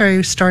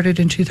military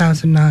started in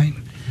 2009.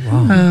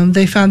 Wow.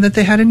 They found that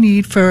they had a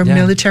need for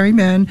military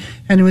men,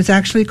 and it was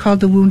actually called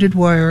the Wounded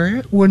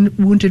Warriors,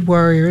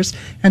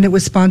 and it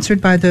was sponsored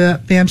by the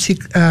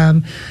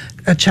BAMC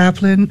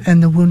chaplain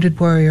and the Wounded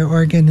Warrior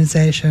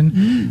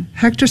organization.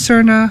 Hector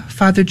Serna,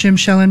 Father Jim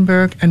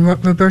Schellenberg, and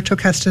Roberto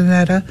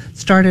Castaneda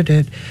started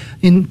it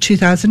in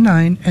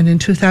 2009, and in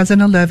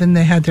 2011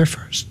 they had their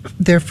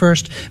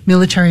first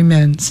military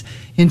men's.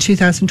 In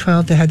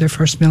 2012 they had their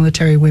first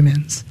military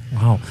women's.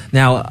 Wow.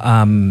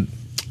 Now,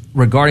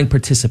 regarding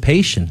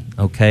participation,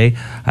 okay,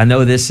 I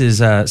know this is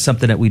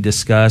something that we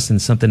discussed and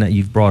something that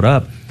you've brought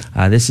up.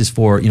 This is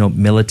for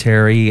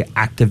military,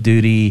 active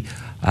duty,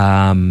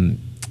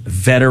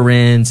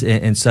 veterans,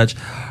 and such.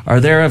 Are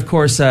there, of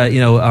course,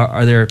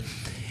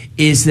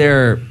 is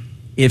there,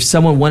 if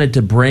someone wanted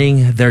to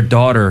bring their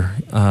daughter,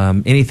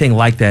 anything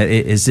like that,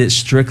 is it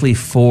strictly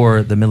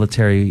for the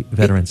military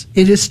veterans?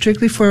 It is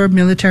strictly for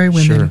military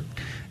women. Sure.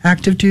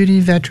 Active duty,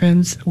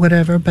 veterans,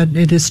 whatever, but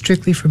it is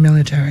strictly for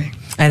military.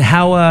 And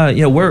how,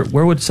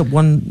 where would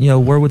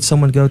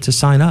someone go to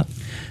sign up?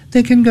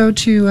 They can go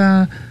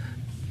to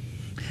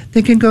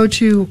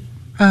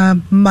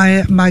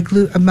my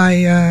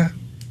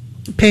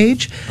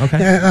page.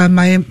 Okay.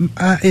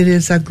 It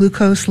is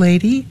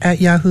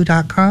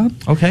glucoselady@yahoo.com.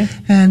 Okay.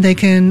 And they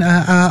can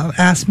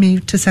ask me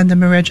to send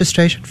them a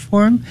registration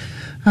form.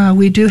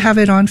 We do have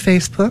it on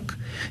Facebook.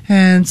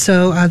 And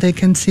so they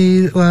can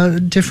see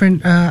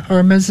different,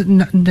 Irma's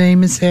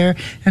name is there,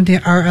 and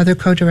our other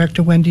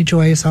co-director, Wendy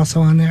Joy, is also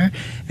on there.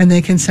 And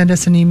they can send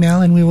us an email,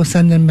 and we will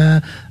send them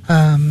a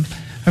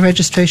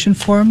registration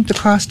form. The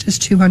cost is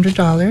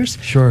 $200.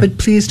 Sure. But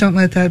please don't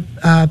let that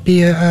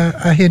be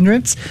a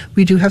hindrance.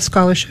 We do have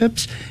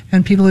scholarships,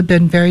 and people have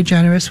been very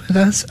generous with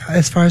us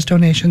as far as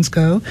donations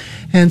go.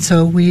 And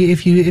so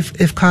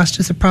if cost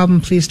is a problem,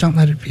 please don't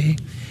let it be.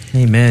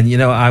 Amen.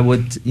 I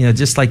would,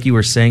 just like you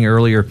were saying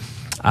earlier,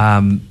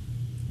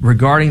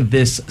 regarding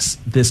this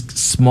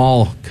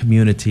small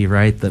community,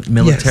 right? The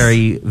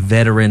military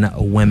veteran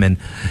women.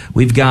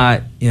 We've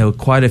got,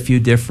 quite a few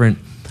different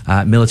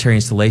military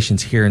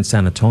installations here in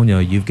San Antonio.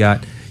 You've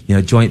got,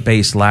 Joint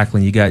Base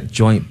Lackland, you got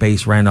Joint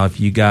Base Randolph,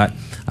 you got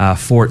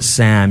Fort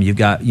Sam, you've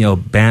got,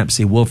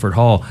 BAMC, Wilford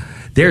Hall.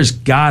 There's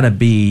got to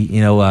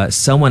be,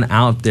 someone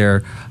out there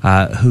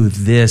who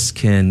this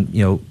can,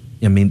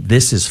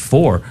 this is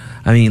for.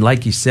 I mean,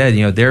 like you said,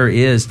 there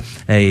is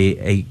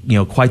a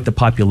quite the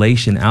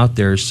population out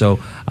there. So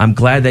I'm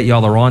glad that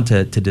y'all are on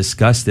to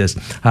discuss this.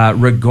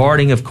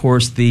 Regarding, of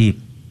course, the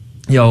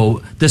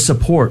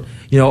support.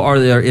 Are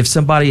there, if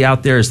somebody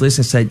out there is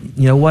listening, said,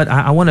 what,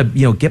 I want to,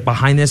 get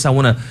behind this. I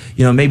want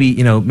to,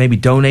 maybe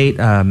donate,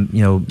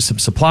 some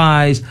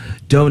supplies,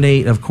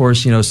 donate, of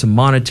course, some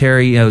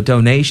monetary,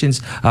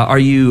 donations. Are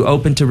you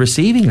open to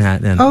receiving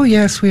that then? Oh,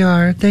 yes, we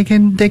are. They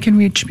can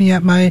reach me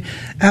at my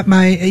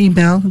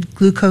email,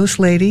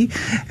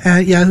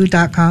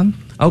 glucoselady@yahoo.com.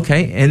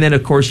 Okay, and then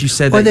of course you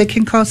said or they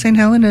can call St.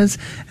 Helena's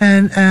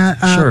and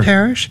sure.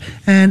 Parish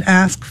and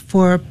ask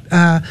for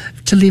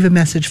to leave a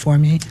message for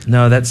me.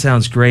 No, that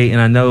sounds great, and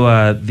I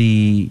know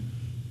the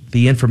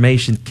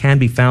information can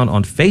be found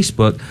on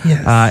Facebook.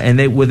 Yes.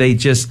 And would they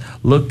just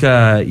look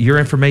your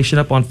information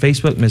up on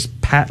Facebook, Miss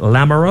Pat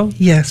Lamoureux?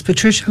 Yes,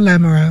 Patricia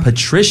Lamoureux.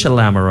 Patricia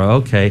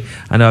Lamoureux, okay.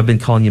 I know I've been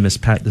calling you Miss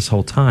Pat this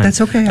whole time.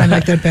 That's okay. I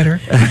like that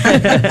better.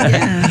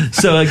 Yeah.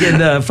 So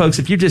again, folks,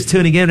 if you're just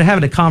tuning in, we're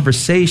having a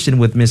conversation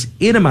with Miss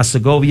Irma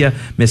Segovia,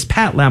 Miss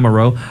Pat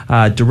Lamoureux,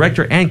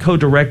 director and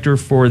co-director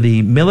for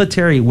the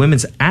Military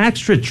Women's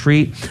ACTS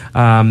Retreat,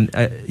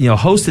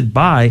 hosted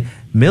by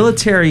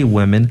military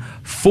women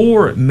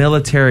for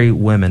military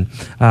women.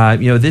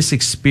 This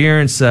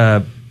experience,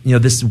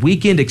 this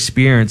weekend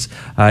experience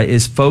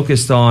is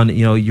focused on,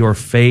 your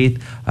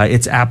faith,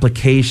 its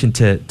application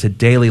to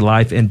daily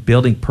life and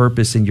building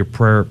purpose in your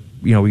prayer,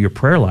 your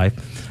prayer life.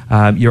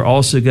 You're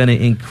also going to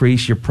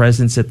increase your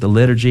presence at the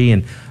liturgy,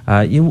 and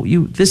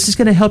this is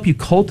going to help you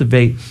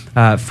cultivate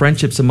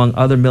friendships among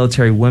other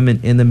military women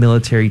in the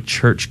military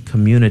church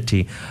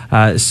community.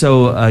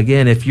 So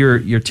again, if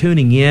you're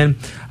tuning in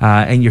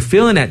and you're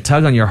feeling that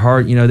tug on your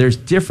heart, there's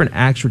different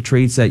ACTS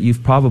retreats that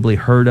you've probably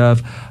heard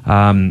of.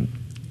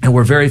 And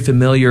we're very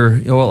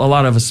familiar, a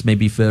lot of us may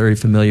be very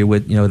familiar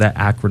with, that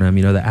acronym,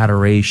 the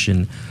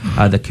adoration,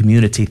 the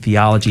community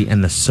theology,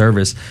 and the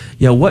service.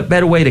 What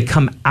better way to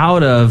come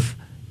out of,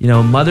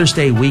 Mother's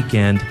Day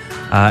weekend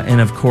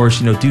and, of course,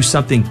 do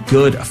something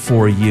good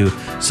for you.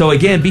 So,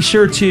 again, be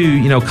sure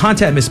to,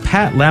 contact Miss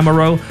Pat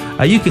Lamoureux.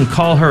 You can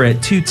call her at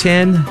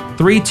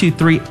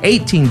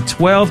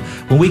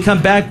 210-323-1812. When we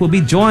come back, we'll be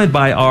joined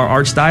by our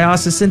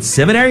Archdiocesan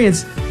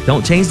seminarians.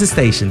 Don't change the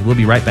station. We'll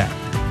be right back.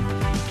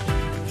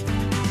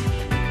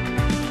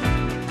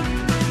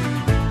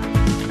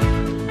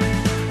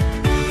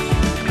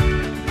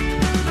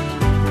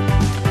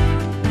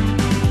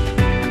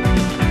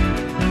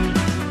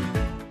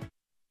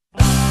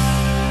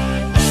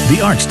 The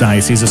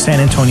Archdiocese of San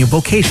Antonio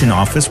Vocation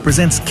Office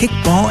presents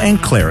Kickball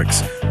and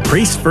Clerics,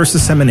 Priests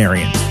versus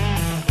Seminarians.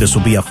 This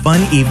will be a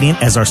fun evening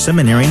as our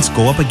seminarians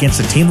go up against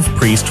a team of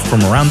priests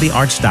from around the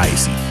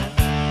Archdiocese.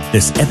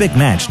 This epic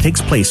match takes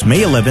place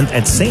May 11th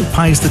at St.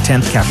 Pius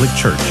X Catholic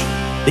Church.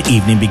 The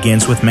evening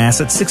begins with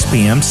Mass at 6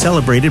 p.m.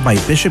 celebrated by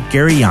Bishop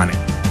Gary Yannick,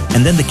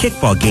 and then the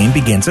kickball game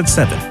begins at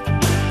 7.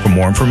 For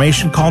more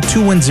information, call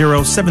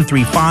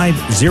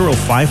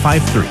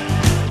 210-735-0553.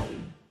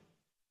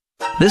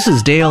 This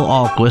is Dale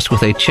Ahlquist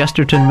with a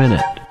Chesterton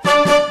Minute.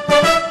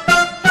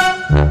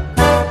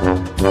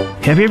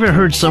 Have you ever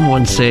heard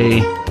someone say,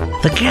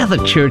 the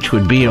Catholic Church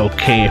would be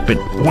okay if it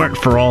weren't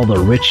for all the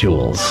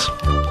rituals?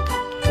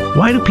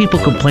 Why do people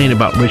complain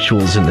about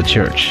rituals in the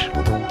church?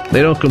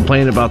 They don't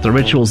complain about the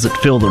rituals that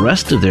fill the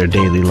rest of their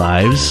daily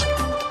lives.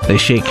 They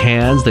shake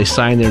hands, they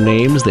sign their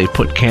names, they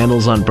put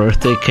candles on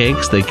birthday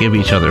cakes, they give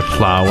each other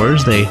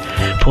flowers, they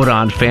put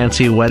on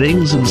fancy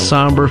weddings and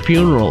somber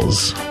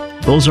funerals.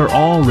 Those are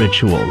all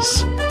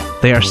rituals.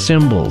 They are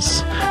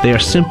symbols. They are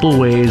simple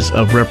ways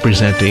of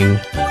representing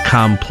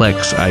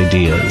complex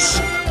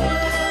ideas.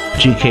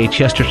 G.K.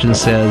 Chesterton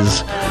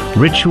says,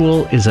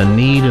 ritual is a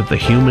need of the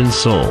human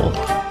soul.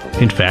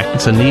 In fact,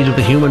 it's a need of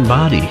the human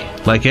body,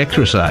 like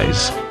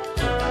exercise.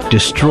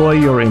 Destroy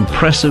your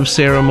impressive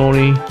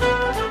ceremony,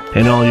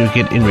 and all you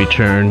get in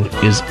return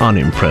is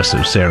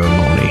unimpressive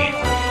ceremony.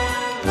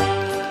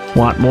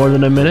 Want more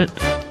than a minute?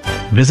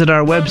 Visit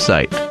our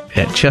website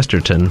at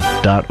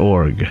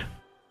chesterton.org.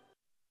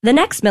 The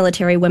next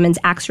Military Women's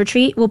Acts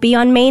Retreat will be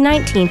on May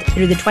 19th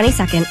through the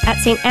 22nd at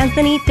St.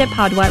 Anthony de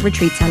Padua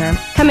Retreat Center.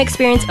 Come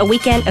experience a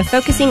weekend of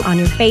focusing on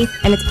your faith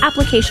and its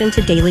application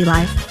to daily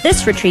life.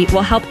 This retreat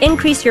will help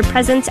increase your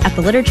presence at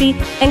the liturgy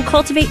and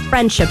cultivate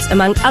friendships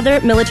among other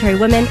military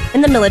women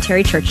in the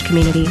military church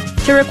community.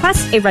 To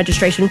request a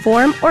registration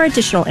form or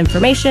additional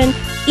information,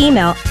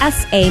 email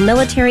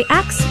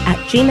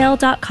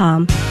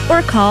samilitaryacts@gmail.com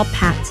or call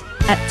Pat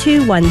at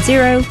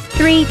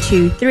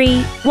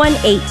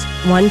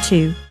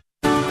 210-323-1812.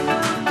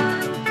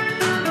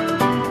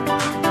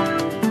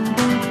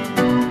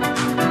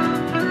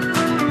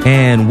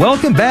 And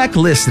welcome back,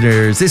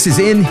 listeners. This is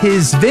In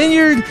His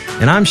Vineyard,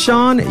 and I'm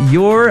Sean,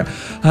 your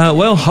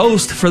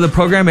host for the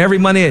program every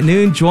Monday at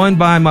noon, joined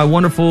by my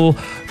wonderful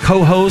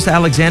co-host,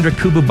 Alexandra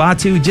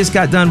Kububatu. We just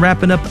got done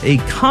wrapping up a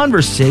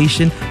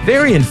conversation,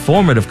 very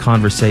informative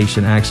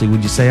conversation, actually.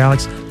 Would you say,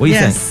 Alex? What do you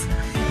think?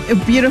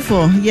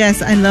 Beautiful.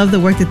 Yes, I love the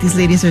work that these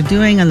ladies are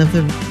doing. I love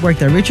the work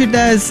that Richard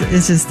does.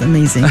 It's just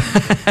amazing.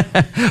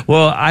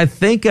 Well, I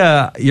think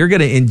you're going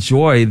to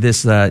enjoy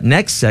this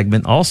next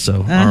segment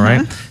also. All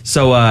right.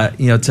 So,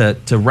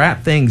 to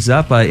wrap things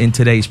up in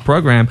today's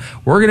program,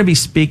 we're going to be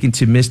speaking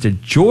to Mr.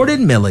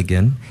 Jordan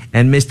Milligan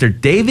and Mr.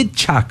 David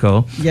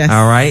Chaco. Yes.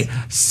 All right.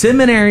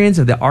 Seminarians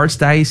of the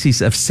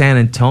Archdiocese of San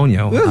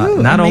Antonio.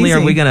 Not only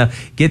are we going to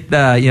get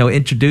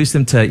introduce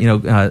them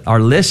to our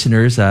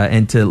listeners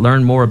and to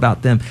learn more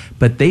about them,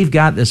 but they've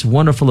got this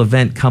wonderful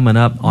event coming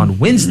up on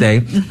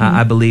Wednesday,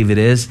 I believe it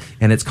is,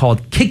 and it's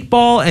called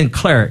Kickball and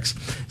Clerics.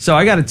 So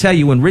I got to tell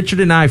you, when Richard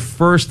and I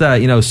first,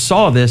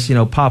 saw this,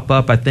 pop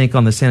up, I think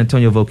on the San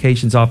Antonio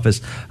Vocations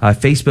Office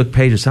Facebook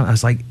page or something, I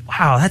was like,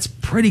 wow, that's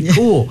pretty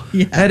cool.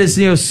 Yeah. That is,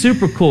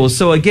 super cool.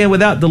 So again,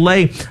 without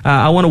delay,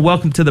 I want to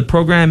welcome to the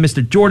program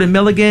Mr. Jordan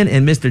Milligan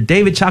and Mr.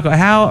 David Chaco.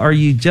 How are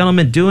you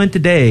gentlemen doing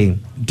today?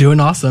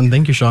 Doing awesome.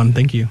 Thank you, Sean.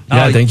 Thank you.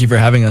 Yeah, thank you for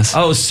having us.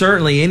 Oh,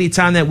 certainly.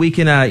 Anytime that we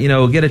can,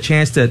 get a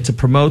chance to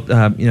promote,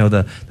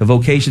 the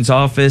vocations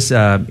office,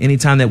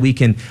 anytime that we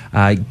can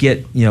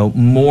get,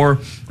 more,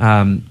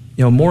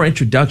 more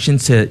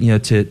introductions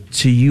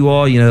to you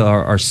all,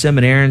 our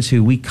seminarians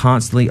who we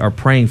constantly are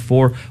praying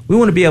for. We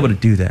want to be able to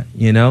do that,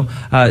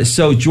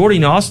 So,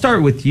 Jordan, I'll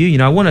start with you.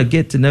 I want to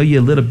get to know you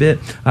a little bit.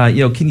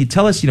 Can you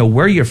tell us,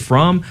 where you're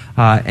from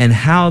and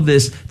how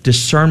this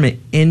discernment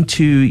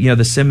into,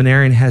 the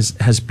seminarian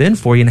has been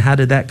for you, and how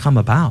did that come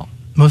about?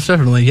 Most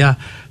definitely, yeah.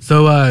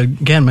 So,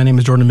 again, my name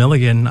is Jordan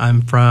Milligan.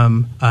 I'm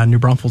from New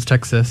Braunfels,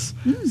 Texas.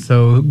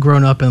 So,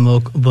 grown up in the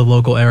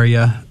local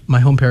area. My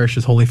home parish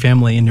is Holy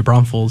Family in New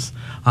Braunfels,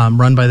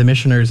 run by the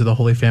missionaries of the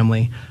Holy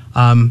Family.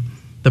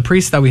 The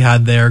priest that we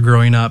had there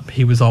growing up,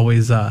 he was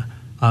always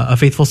a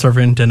faithful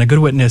servant and a good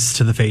witness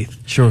to the faith.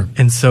 Sure.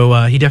 And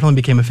so he definitely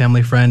became a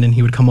family friend, and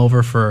he would come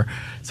over for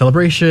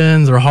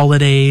celebrations or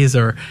holidays,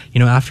 or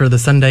after the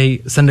Sunday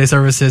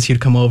services,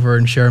 he'd come over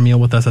and share a meal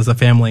with us as a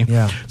family.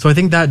 Yeah. So I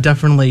think that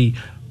definitely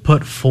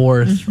put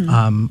forth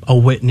a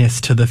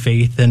witness to the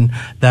faith, and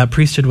that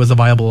priesthood was a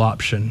viable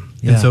option.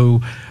 Yeah. And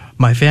so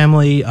my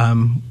family,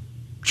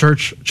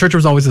 church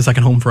was always a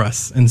second home for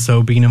us. And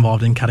so being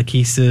involved in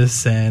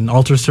catechesis and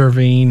altar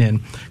serving and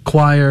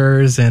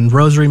choirs and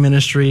rosary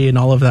ministry and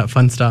all of that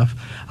fun stuff,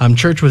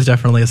 church was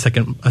definitely a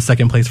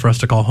second place for us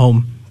to call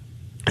home.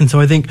 And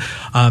so I think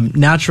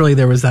naturally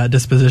there was that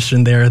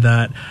disposition there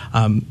that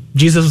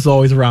Jesus was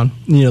always around.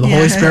 The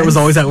Holy Spirit was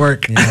always at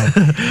work.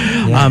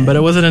 But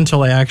it wasn't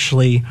until I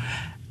actually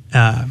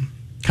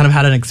kind of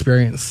had an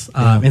experience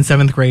in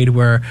 7th grade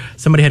where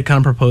somebody had kind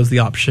of proposed the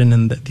option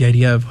and the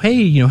idea of,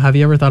 hey, have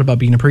you ever thought about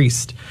being a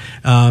priest?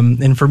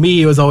 And for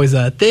me, it was always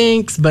a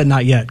thanks, but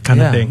not yet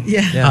kind of thing.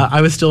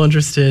 I was still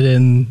interested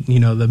in,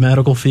 the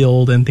medical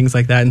field and things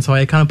like that. And so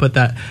I kind of put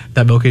that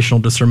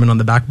vocational discernment on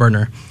the back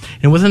burner.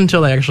 And it wasn't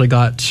until I actually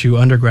got to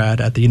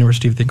undergrad at the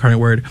University of the Incarnate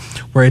Word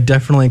where it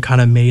definitely kind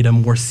of made a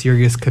more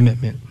serious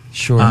commitment.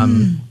 Sure.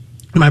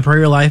 My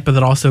prayer life, but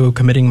then also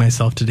committing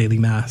myself to daily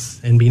mass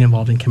and being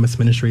involved in campus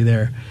ministry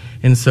there.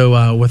 And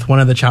so with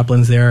one of the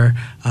chaplains there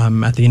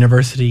at the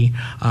university,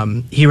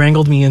 he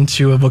wrangled me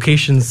into a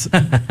vocations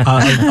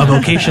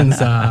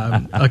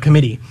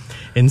committee.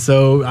 And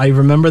so I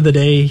remember the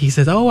day he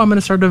says, I'm going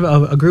to start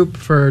a group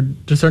for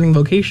discerning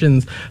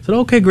vocations. I said,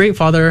 okay, great,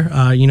 Father.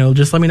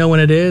 Just let me know when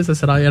it is. I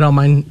said, I don't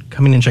mind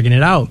coming and checking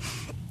it out.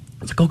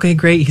 I was like, okay,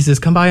 great. He says,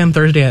 come by on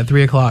Thursday at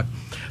 3:00.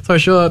 So I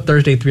show up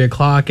Thursday at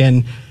 3:00,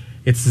 and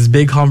it's this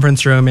big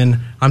conference room, and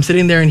I'm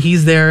sitting there, and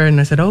he's there, and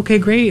I said, okay,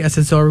 great. I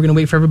said, so are we going to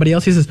wait for everybody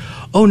else? He says,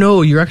 oh,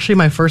 no, you're actually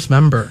my first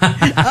member. There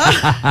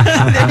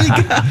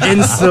you go.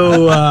 And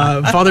so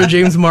Father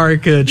James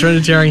Mark,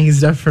 Trinitarian, he's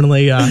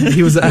definitely,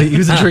 he was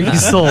a tricky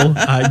soul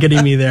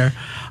getting me there.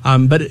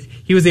 But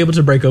he was able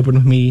to break open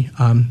with me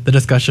the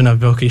discussion of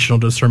vocational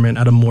discernment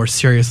at a more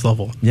serious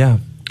level. Yeah.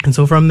 And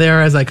so from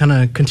there, as I kind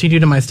of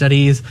continued in my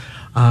studies,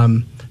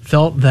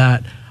 felt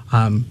that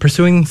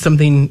pursuing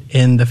something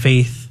in the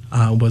faith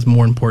was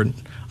more important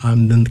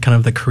than kind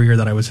of the career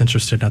that I was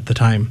interested in at the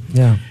time.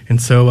 Yeah.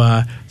 And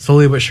so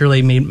slowly but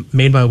surely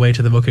made my way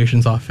to the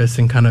vocations office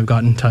and kind of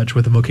got in touch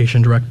with the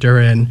vocation director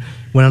and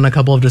went on a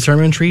couple of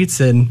discernment retreats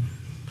and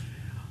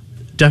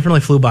definitely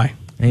flew by.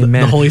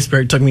 Amen. The Holy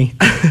Spirit took me.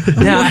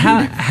 Now,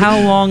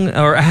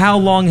 how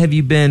long have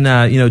you been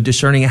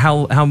discerning?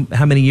 How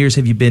many years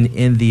have you been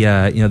in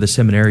the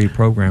seminary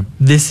program?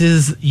 This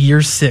is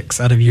year 6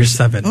 out of year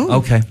 7. Oh.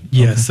 Okay.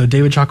 Yeah. Okay. So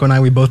David Chaco and I,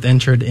 we both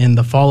entered in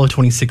the fall of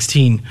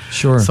 2016.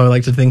 Sure. So I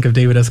like to think of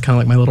David as kind of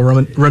like my little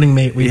running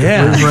mate. We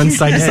run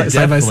side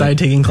by side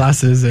taking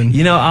classes. And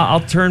I'll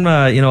turn.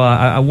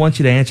 I want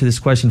you to answer this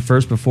question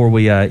first before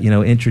we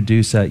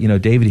introduce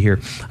David here.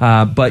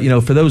 But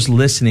for those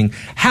listening,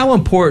 how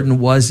important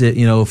was it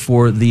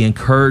for the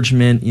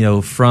encouragement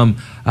from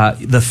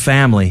the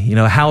family?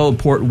 How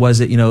important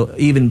was it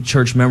even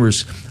church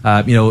members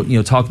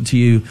talking to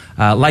you,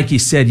 like you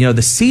said,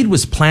 the seed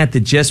was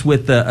planted just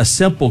with a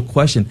simple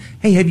question.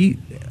 Hey, have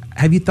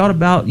you thought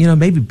about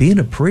maybe being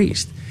a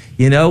priest?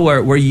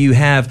 Where you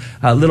have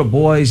little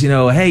boys,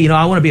 hey,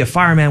 I want to be a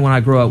fireman when I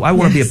grow up. I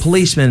want to be a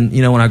policeman,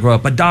 when I grow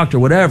up, a doctor,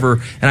 whatever.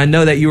 And I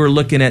know that you were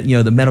looking at,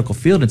 the medical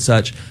field and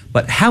such.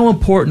 But how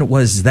important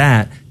was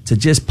that to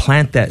just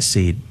plant that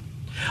seed?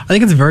 I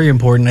think it's very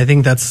important. I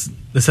think that's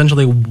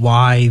essentially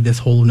why this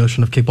whole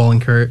notion of kickball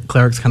and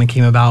clerics kind of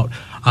came about.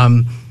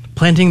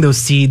 Planting those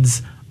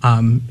seeds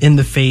in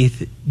the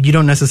faith, you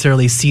don't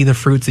necessarily see the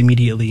fruits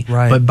immediately,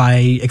 right. But by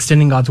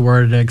extending God's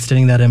word,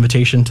 extending that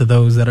invitation to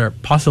those that are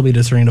possibly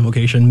discerning a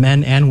vocation,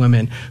 men and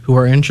women who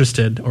are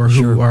interested or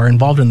who are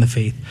involved in the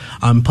faith,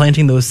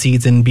 planting those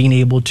seeds and being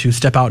able to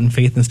step out in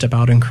faith and step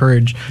out in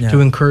courage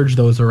to encourage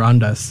those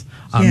around us.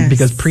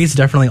 Because priests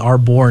definitely are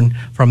born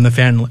from the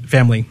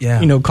family.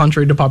 Yeah.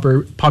 Contrary to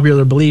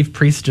popular belief,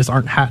 priests just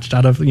aren't hatched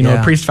out of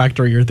a priest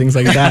factory or things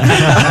like that.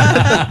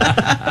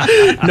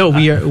 No,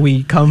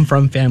 we come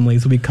from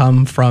families. We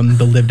come from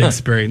the lived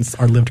experience,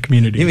 our lived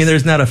community. You mean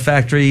there's not a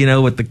factory,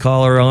 with the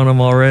collar on them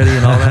already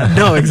and all that?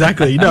 No,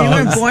 exactly. No, you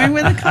weren't born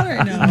with a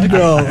collar. No,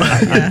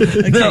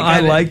 okay. No. No,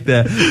 I like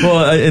that.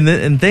 Well,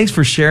 and thanks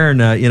for sharing,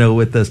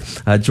 with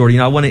us,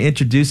 Jordan. I want to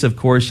introduce, of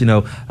course,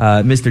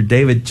 Mr.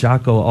 David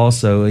Chaco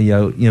also.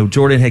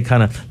 Jordan had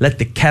kind of let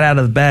the cat out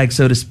of the bag,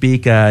 so to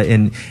speak,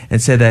 and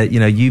said that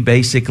you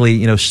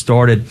basically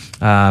started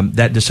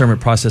that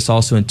discernment process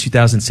also in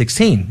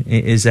 2016.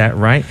 Is that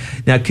right?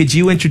 Now, could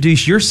you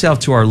introduce yourself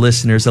to our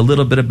listeners a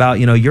little bit about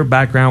your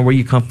background, where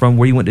you come from,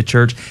 where you went to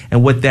church,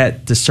 and what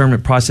that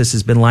discernment process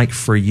has been like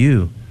for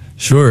you?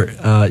 Sure.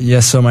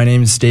 Yes. So my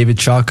name is David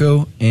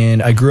Chaco,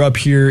 and I grew up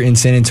here in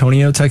San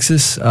Antonio,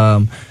 Texas,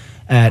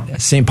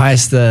 at St.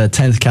 Pius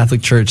X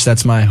Catholic Church.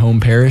 That's my home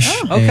parish.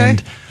 Oh, okay.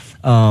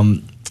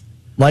 And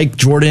like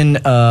Jordan,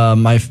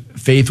 my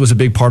faith was a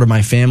big part of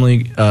my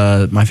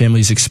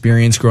family's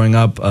experience growing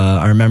up.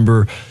 I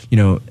remember,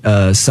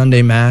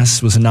 Sunday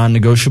Mass was a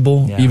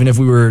non-negotiable. Yeah. Even if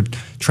we were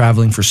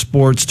traveling for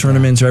sports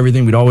tournaments or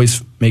everything, we'd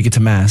always make it to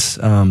Mass.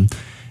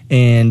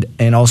 And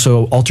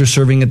also altar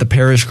serving at the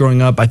parish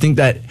growing up. I think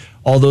that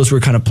all those were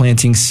kind of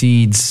planting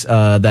seeds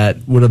that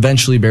would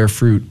eventually bear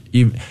fruit.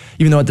 Even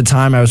though at the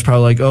time I was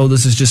probably like, oh,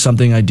 this is just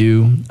something I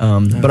do.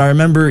 But I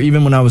remember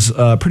even when I was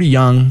pretty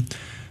young,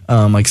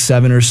 like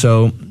 7 or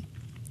so,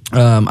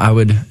 I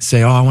would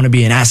say, oh, I want to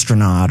be an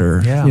astronaut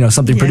or,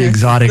 something pretty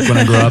exotic when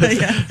I grew up.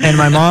 And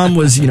my mom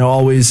was,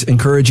 always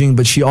encouraging,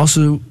 but she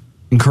also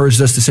encouraged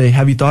us to say,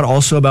 have you thought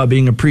also about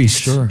being a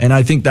priest? Sure. And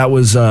I think that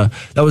was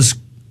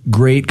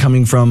great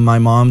coming from my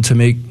mom to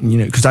make,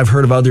 because I've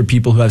heard of other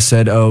people who have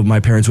said, oh, my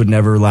parents would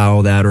never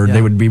allow that, or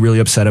they would be really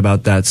upset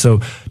about that. So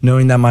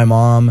knowing that my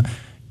mom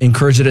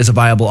encouraged it as a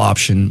viable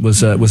option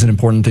was an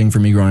important thing for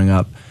me growing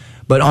up.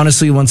 But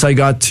honestly, once I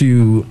got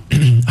to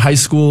high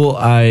school,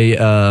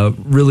 I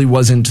really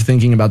wasn't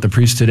thinking about the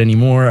priesthood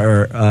anymore,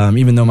 or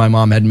even though my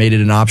mom had made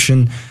it an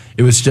option.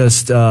 It was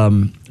just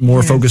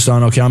more focused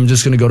on, okay, I'm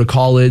just going to go to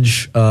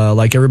college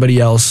like everybody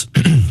else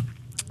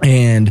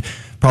and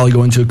probably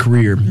go into a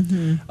career.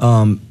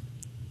 Mm-hmm.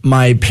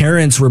 My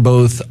parents were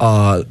both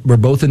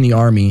in the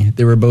Army.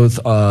 They were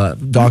both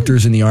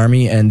doctors in the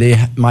Army, and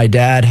my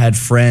dad had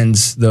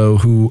friends though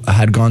who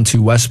had gone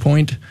to West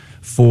Point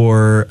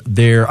for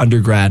their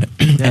undergrad.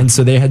 And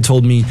so they had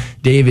told me,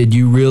 David,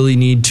 you really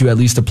need to at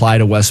least apply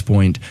to West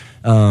Point.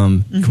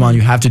 Come on,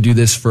 you have to do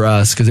this for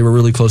us, because they were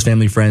really close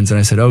family friends. And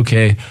I said,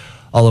 okay,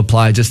 I'll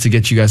apply just to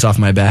get you guys off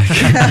my back.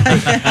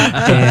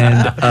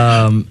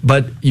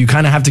 But you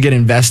kind of have to get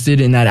invested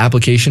in that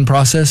application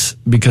process,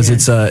 because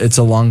it's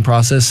a long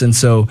process. And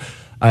so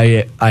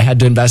I had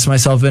to invest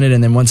myself in it.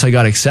 And then once I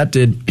got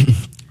accepted,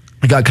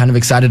 I got kind of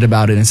excited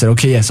about it and said,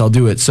 okay, yes, I'll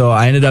do it. So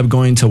I ended up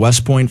going to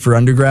West Point for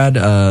undergrad,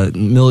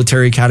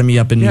 military academy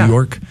up in New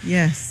York.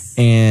 Yes.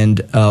 And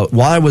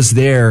while I was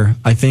there,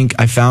 I think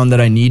I found that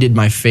I needed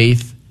my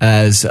faith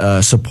as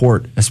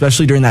support,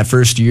 especially during that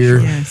first year.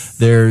 Yes.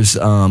 There's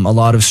a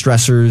lot of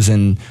stressors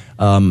and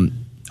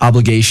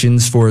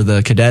obligations for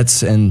the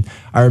cadets. And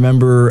I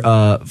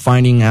remember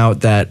finding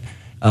out that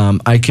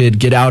I could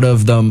get out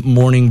of the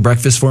morning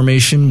breakfast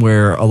formation,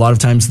 where a lot of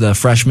times the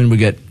freshmen would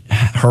get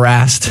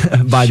harassed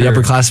by the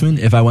upperclassmen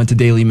if I went to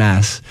daily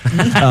Mass.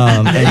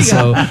 And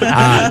so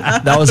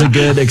that was a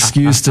good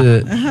excuse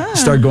to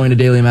start going to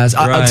daily Mass.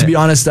 To be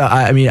honest,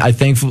 I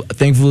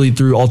thankfully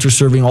through altar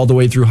serving all the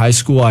way through high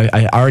school,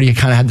 I already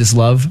kind of had this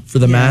love for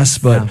the Mass,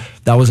 but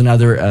that was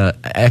another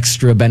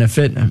extra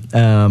benefit.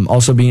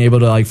 Also being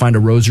able to find a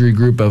rosary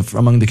group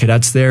among the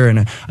cadets there. And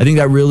I think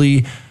that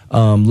really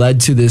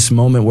led to this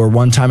moment where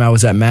one time I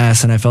was at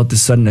Mass and I felt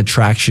this sudden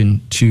attraction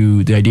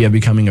to the idea of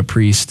becoming a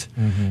priest.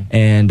 Mm-hmm.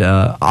 And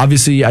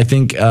obviously, I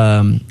think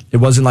it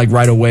wasn't like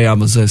right away I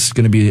was just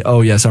going to be,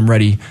 oh, yes, I'm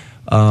ready.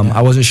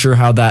 I wasn't sure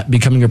how that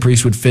becoming a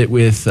priest would fit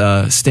with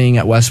staying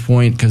at West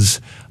Point,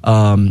 because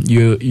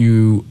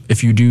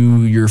if you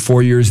do your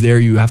 4 years there,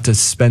 you have to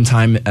spend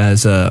time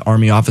as an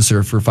Army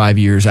officer for 5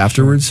 years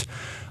afterwards.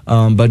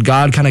 But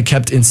God kind of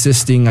kept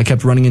insisting. I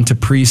kept running into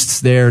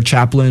priests there,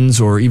 chaplains,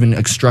 or even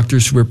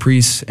instructors who were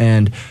priests.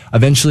 And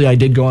eventually I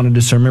did go on a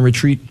discernment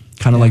retreat,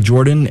 kind of like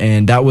Jordan.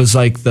 And that was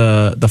like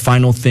the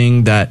final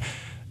thing that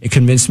it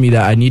convinced me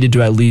that I needed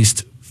to at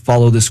least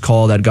follow this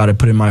call that God had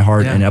put in my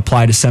heart and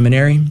apply to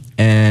seminary.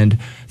 And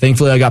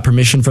thankfully I got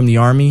permission from the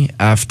Army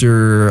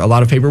after a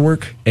lot of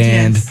paperwork.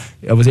 And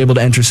I was able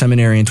to enter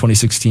seminary in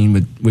 2016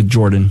 with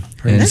Jordan.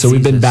 And so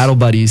we've been battle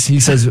buddies.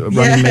 He says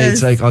running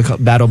mates, I'll call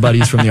battle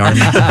buddies from the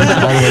Army all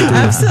the way through.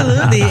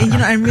 Absolutely.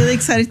 And I'm really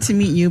excited to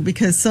meet you,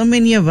 because so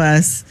many of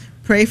us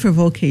pray for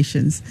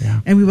vocations,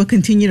 and we will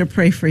continue to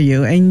pray for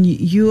you. And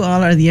you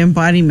all are the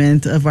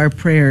embodiment of our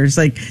prayers.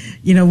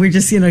 We're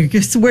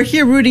just, we're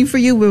here rooting for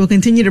you. We will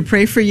continue to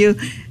pray for you.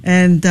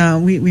 And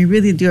we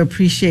really do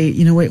appreciate,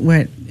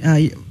 what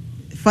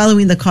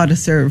following the call to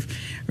serve,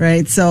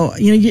 right? So,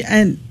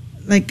 and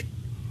like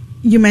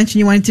you mentioned,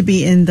 you wanted to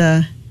be in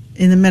the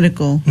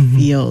medical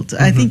field.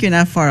 Mm-hmm. I think you're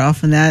not far off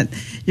from that.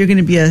 You're going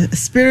to be a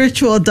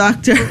spiritual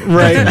doctor,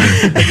 right?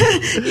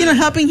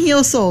 Helping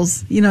heal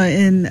souls,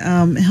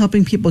 and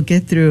helping people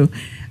get through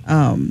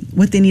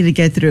what they need to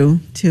get through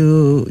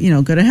to,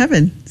 go to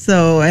heaven.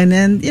 So, and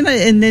then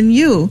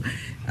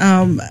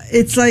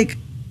it's like,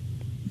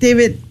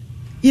 David,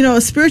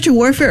 spiritual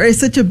warfare is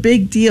such a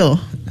big deal.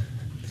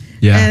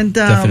 Yeah, and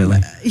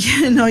definitely.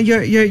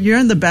 You're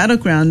on the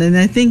battleground, and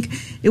I think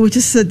it was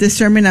just a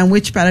discernment on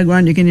which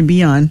battleground you're going to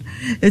be on.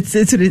 It's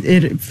what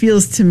it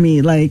feels to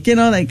me like.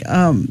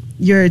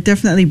 You're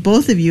definitely,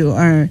 both of you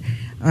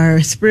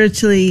are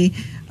spiritually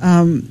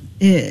on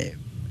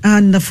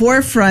the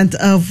forefront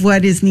of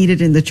what is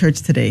needed in the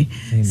church today.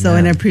 Amen. So,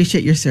 and I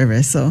appreciate your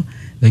service. So,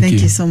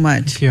 Thank you so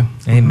much. Thank you.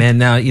 Amen.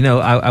 Now,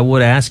 I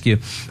would ask you,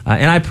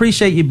 and I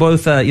appreciate you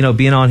both,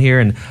 being on here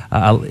and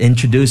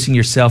introducing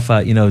yourself,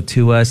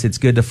 to us. It's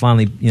good to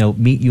finally,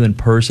 meet you in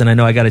person. I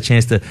know I got a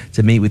chance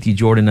to meet with you,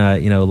 Jordan,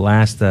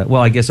 last,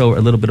 I guess a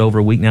little bit over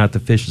a week now at the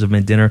Fishers of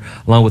Men dinner,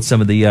 along with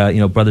some of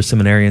the, brother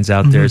seminarians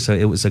out there. So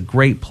it was a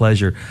great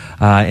pleasure.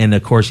 And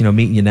of course,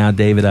 meeting you now,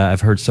 David,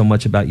 I've heard so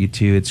much about you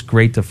too. It's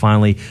great to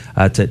finally,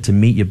 to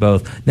meet you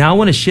both. Now I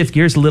want to shift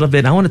gears a little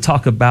bit. I want to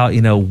talk about,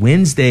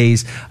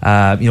 Wednesdays,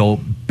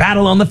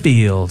 battle on the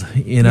field,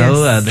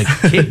 the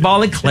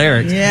kickball and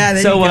clerics. Yeah.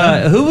 So,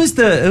 who was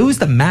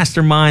the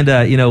mastermind,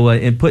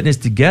 in putting this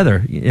together?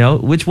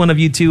 Which one of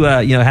you two,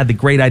 had the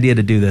great idea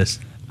to do this?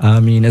 I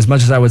mean, as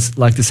much as I would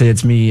like to say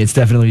it's me, it's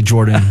definitely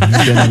Jordan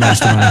who's been the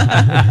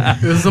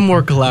mastermind. It was a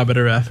more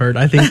collaborative effort.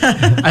 I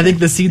think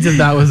the seeds of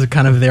that was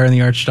kind of there in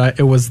the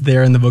it was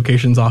there in the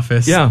vocations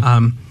office. Yeah.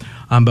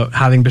 But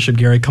having Bishop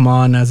Gary come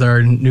on as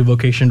our new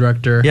vocation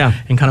director,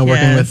 and kind of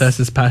working with us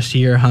this past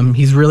year,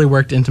 he's really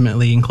worked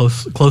intimately and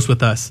close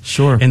with us.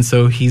 Sure. And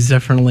so he's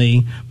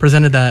definitely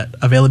presented that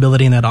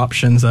availability and that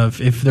options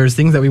of if there's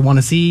things that we want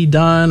to see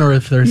done, or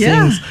if there's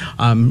things,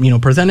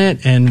 present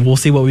it, and we'll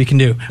see what we can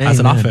do as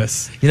an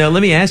office.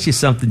 Let me ask you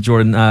something,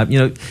 Jordan.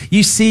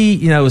 You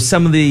see,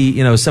 some of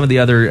the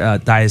other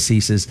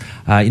dioceses,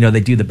 they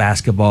do the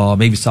basketball,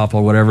 maybe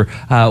softball, whatever.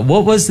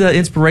 What was the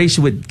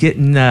inspiration with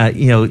getting,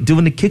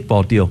 doing the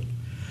kickball deal?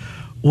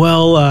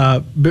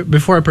 Well,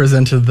 before I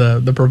presented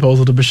the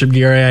proposal to Bishop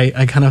Gary,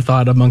 I kind of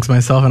thought amongst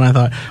myself, and I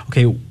thought,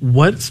 okay,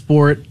 what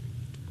sport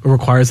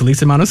requires the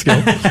least amount of skill,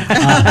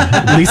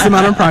 least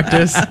amount of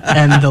practice,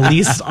 and the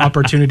least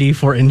opportunity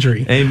for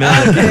injury?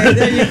 Amen. Okay,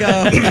 there you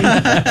go.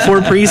 For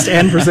priests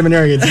and for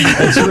seminarians.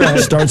 That's right.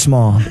 Start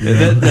small.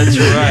 That's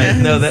right.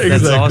 No, that's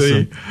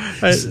exactly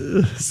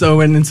awesome.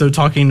 So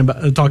talking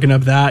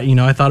up that,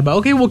 I thought about,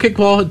 okay, well,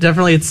 kickball,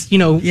 definitely it's,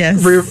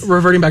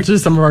 reverting back to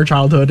some of our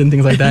childhood and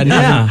things like that,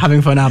 and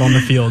having fun out on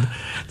the field.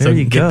 There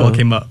you go. Kickball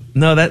came up.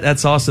 No,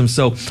 that's awesome.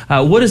 So,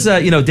 what is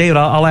David?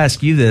 I'll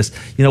ask you this.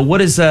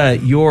 What is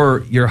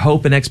your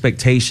hope and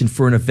expectation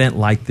for an event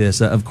like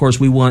this? Of course,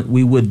 we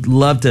would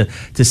love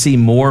to see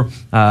more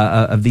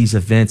of these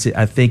events.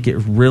 I think it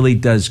really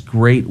does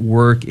great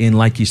work in,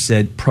 like you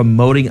said,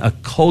 promoting a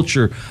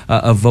culture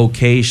of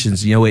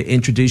vocations. It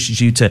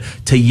introduces you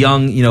to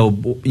young,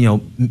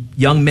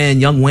 young men,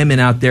 young women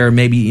out there,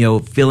 maybe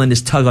feeling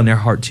this tug on their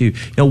heart too.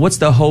 What's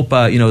the hope?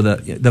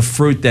 The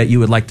fruit that you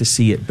would like to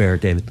see it bear,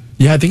 David?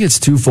 Yeah, I think it's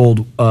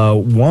twofold.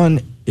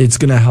 One, it's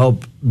going to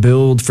help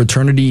build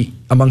fraternity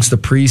amongst the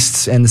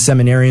priests and the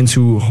seminarians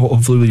who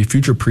hopefully will be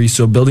future priests.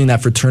 So building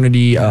that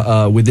fraternity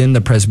within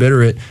the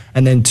presbyterate.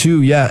 And then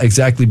two,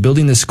 exactly,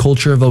 building this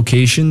culture of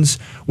vocations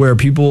where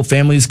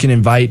families can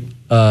invite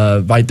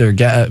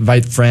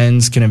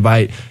friends, can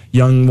invite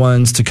young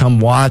ones to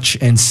come watch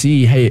and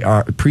see, hey,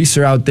 our priests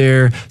are out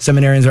there,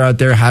 seminarians are out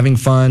there having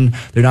fun.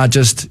 They're not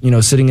just,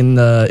 sitting in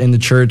the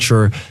church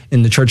or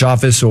in the church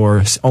office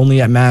or only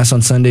at Mass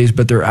on Sundays,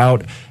 but they're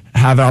out,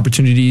 have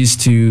opportunities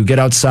to get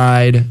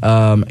outside,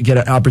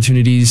 get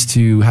opportunities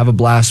to have a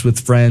blast with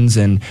friends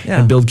and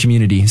build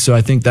community. So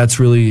I think that's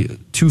really a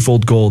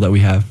twofold goal that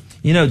we have.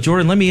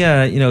 Jordan, let me,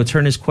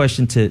 turn this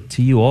question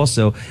to you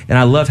also. And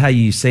I love how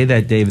you say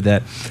that, David,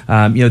 that,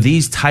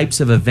 these types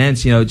of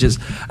events,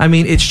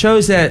 it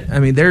shows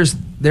that,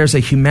 there's a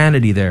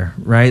humanity there,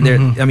 right?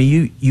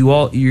 Mm-hmm.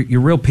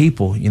 You're real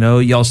people,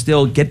 y'all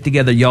still get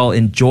together, y'all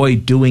enjoy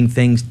doing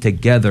things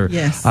together.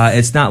 Yes.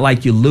 It's not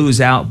like you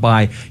lose out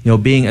by,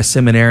 being a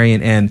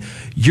seminarian, and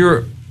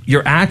you're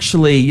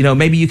actually,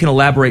 maybe you can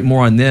elaborate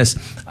more on this,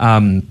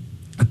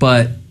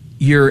 but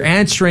you're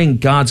answering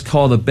God's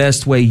call the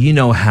best way you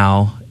know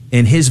how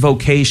in His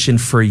vocation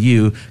for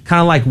you,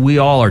 kind of like we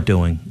all are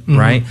doing,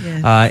 right?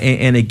 Yes.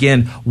 And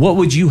again, what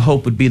would you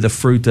hope would be the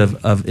fruit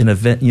of an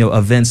event,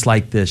 events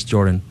like this,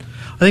 Jordan?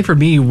 I think for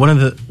me, one of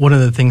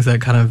the things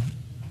that kind of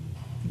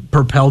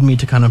propelled me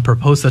to kind of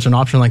propose such an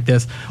option like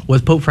this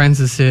was Pope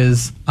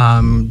Francis's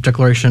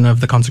declaration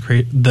of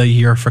the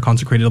year for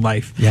consecrated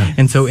life. Yeah.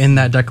 And so in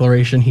that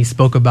declaration, he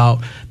spoke about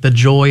the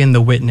joy and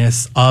the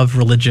witness of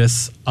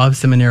religious, of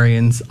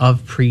seminarians,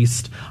 of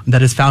priests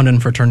that is found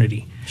in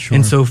fraternity. Sure.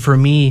 And so for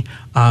me,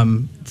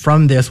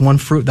 from this, one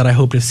fruit that I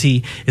hope to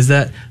see is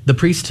that the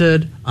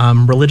priesthood,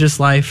 religious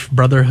life,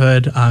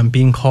 brotherhood,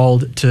 being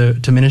called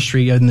to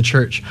ministry in the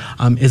church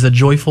is a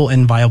joyful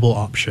and viable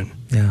option.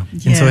 Yeah.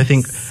 And so I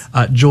think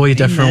joy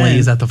definitely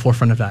is at the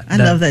forefront of that. I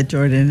love that,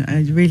 Jordan.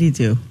 I really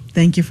do.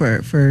 Thank you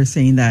for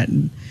saying that.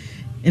 And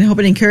I hope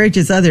it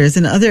encourages others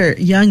and other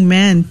young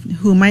men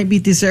who might be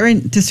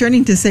discerning to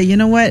say, you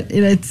know what,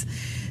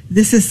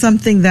 this is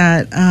something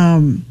that,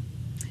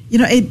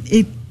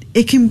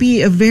 it can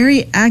be a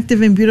very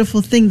active and beautiful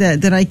thing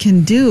that I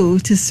can do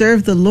to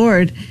serve the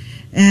Lord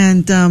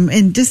and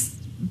just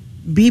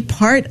be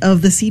part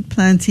of the seed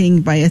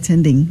planting by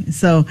attending.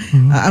 So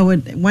I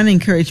would want to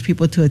encourage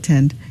people to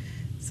attend.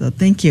 So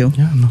thank you.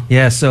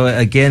 Yeah. So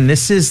again,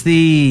 this is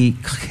the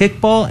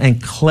Kickball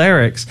and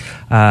Clerics,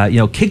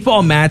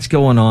 kickball match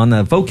going on.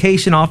 The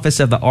vocation office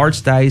of the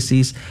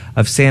Archdiocese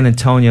of San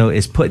Antonio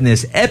is putting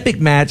this epic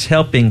match,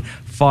 helping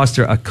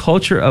foster a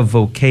culture of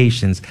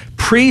vocations,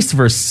 priests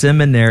versus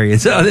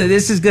seminarians. So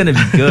this is going to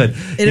be good.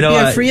 It'll be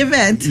a free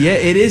event. Yeah,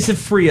 it is a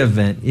free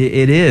event.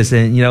 It is,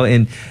 and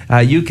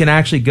you can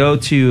actually go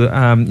to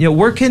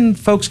where can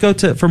folks go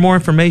to for more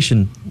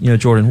information?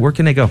 Jordan, where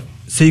can they go?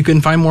 So you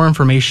can find more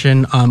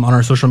information on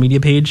our social media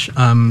page,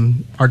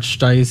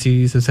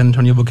 Archdiocese of San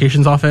Antonio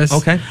Vocations Office.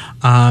 Okay.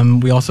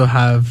 We also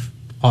have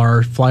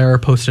our flyer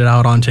posted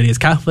out on Today's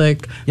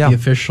Catholic, the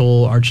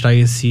official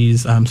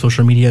Archdiocese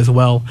social media as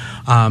well.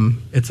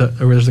 There's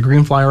a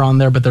green flyer on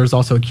there, but there's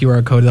also a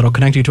QR code that'll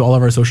connect you to all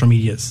of our social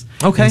medias.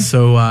 Okay. And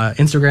so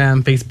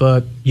Instagram,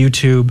 Facebook,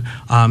 YouTube,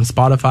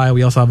 Spotify.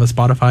 We also have a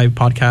Spotify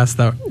podcast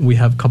that we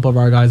have a couple of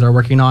our guys are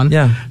working on.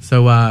 Yeah.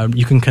 So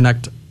you can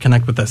connect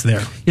with us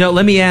there.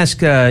 Let me ask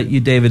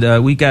you,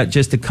 David. We got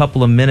just a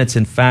couple of minutes,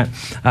 in fact,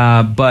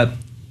 but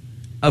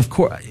of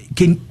course,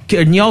 can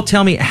y'all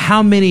tell me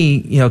how many?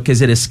 Because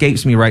it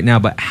escapes me right now,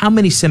 but how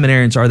many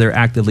seminarians are there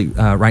actively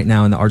right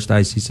now in the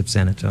Archdiocese of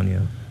San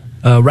Antonio?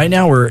 Right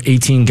now we're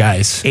 18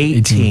 guys.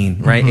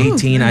 18, right? Mm-hmm.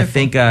 18. I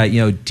think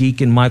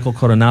Deacon Michael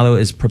Coronado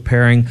is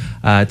preparing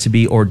to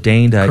be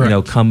ordained.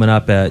 Coming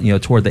up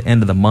toward the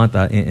end of the month.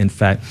 In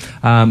fact,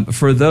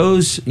 for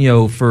those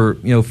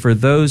for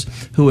those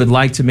who would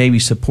like to maybe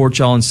support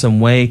y'all in some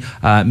way,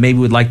 maybe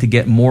would like to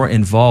get more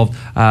involved.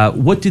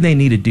 What do they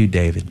need to do,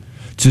 David?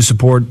 To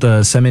support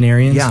the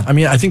seminarians? Yeah. I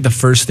mean, I think the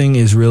first thing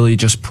is really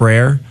just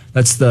prayer.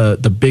 That's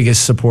the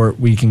biggest support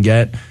we can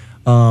get.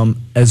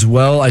 As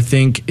well, I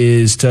think,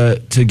 is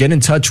to get in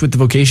touch with the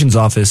vocations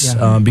office,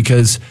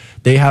 because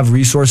they have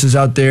resources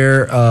out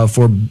there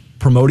for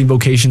promoting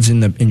vocations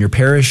in your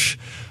parish,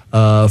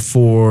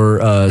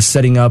 for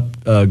setting up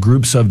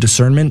groups of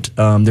discernment.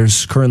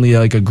 There's currently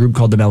a group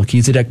called the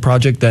Melchizedek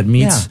Project that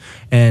meets,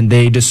 and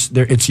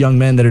it's young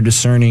men that are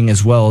discerning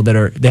as well.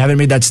 They haven't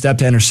made that step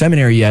to enter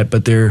seminary yet,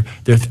 but they're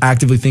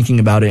actively thinking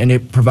about it, and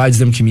it provides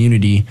them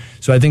community.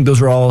 So I think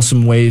those are all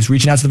some ways.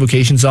 Reaching out to the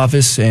vocations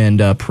office and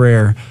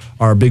prayer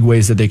are big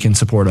ways that they can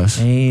support us.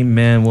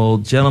 Amen. Well,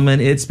 gentlemen,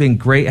 it's been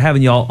great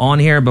having y'all on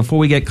here. Before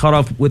we get caught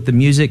off with the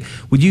music,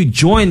 would you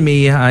join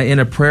me in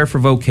a prayer for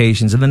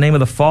vocations? In the name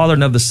of the Father,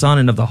 and of the Son,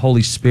 and of the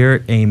Holy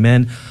Spirit.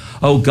 Amen.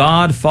 O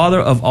God,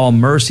 Father of all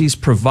mercies,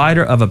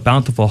 provider of a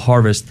bountiful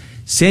harvest,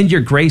 send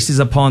your graces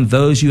upon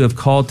those you have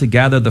called to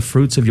gather the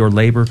fruits of your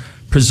labor.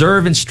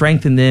 Preserve and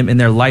strengthen them in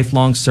their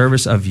lifelong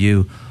service of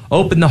you.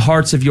 Open the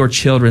hearts of your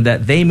children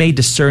that they may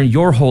discern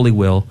your holy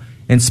will.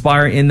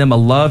 Inspire in them a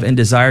love and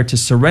desire to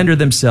surrender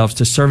themselves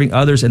to serving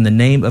others in the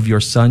name of your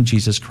Son,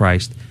 Jesus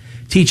Christ.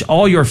 Teach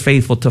all your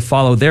faithful to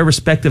follow their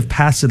respective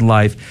paths in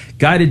life,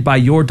 guided by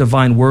your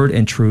divine word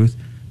and truth.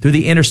 Through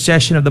the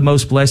intercession of the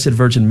most blessed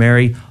Virgin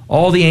Mary,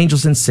 all the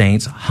angels and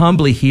saints,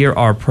 humbly hear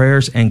our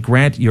prayers and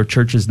grant your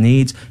church's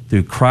needs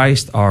through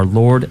Christ our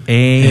Lord.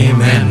 Amen.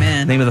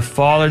 Amen. In the name of the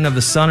Father, and of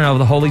the Son, and of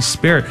the Holy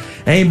Spirit.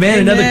 Amen.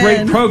 Another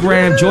great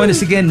program. Join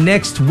us again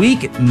next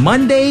week,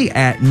 Monday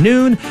at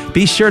noon.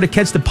 Be sure to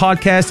catch the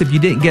podcast if you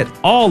didn't get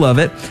all of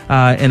it.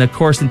 And of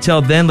course,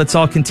 until then, let's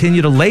all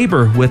continue to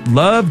labor with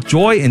love,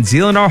 joy, and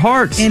zeal in our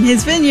hearts. In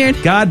His vineyard.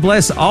 God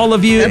bless all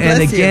of you.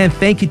 And again,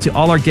 thank you to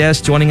all our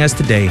guests joining us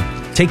today.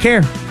 Take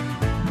care.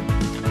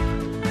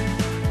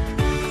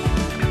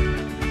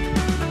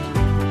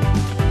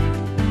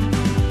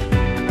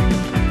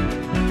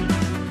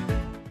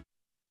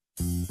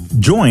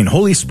 Join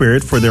Holy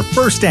Spirit for their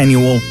first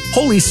annual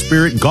Holy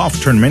Spirit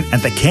Golf Tournament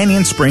at the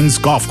Canyon Springs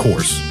Golf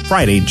Course,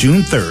 Friday,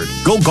 June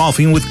 3rd. Go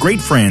golfing with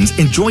great friends,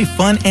 enjoy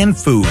fun and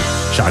food.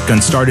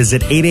 Shotgun start is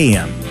at 8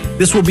 a.m.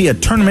 This will be a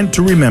tournament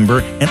to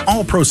remember, and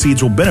all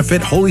proceeds will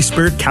benefit Holy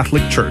Spirit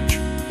Catholic Church.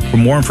 For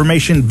more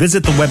information,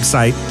 visit the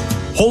website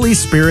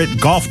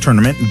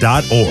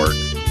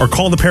holyspiritgolftournament.org or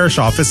call the parish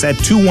office at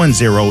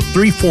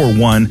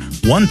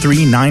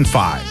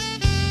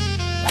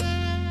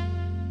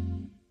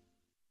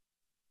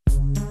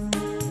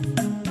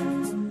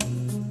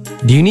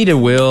 210-341-1395. Do you need a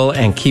will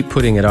and keep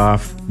putting it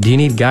off? Do you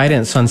need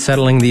guidance on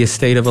settling the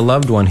estate of a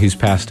loved one who's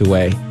passed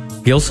away?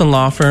 Gilson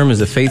Law Firm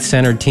is a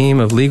faith-centered team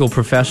of legal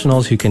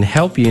professionals who can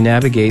help you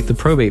navigate the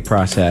probate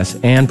process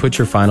and put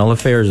your final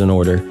affairs in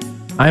order.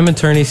 I'm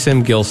attorney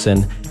Sim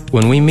Gilson.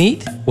 When we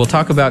meet, we'll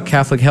talk about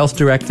Catholic health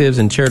directives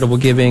and charitable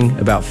giving,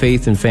 about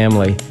faith and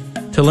family.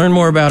 To learn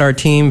more about our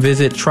team,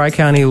 visit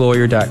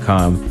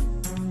tricountylawyer.com.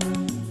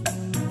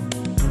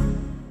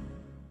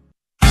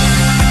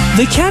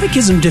 The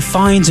Catechism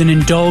defines an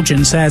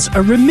indulgence as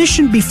a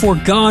remission before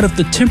God of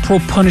the temporal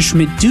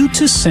punishment due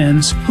to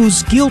sins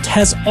whose guilt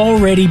has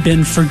already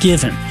been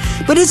forgiven.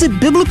 But is it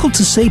biblical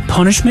to say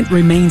punishment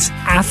remains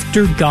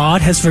after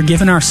God has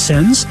forgiven our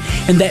sins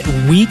and that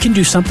we can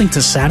do something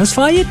to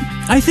satisfy it?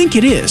 I think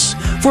it is.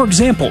 For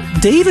example,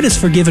 David is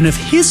forgiven of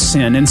his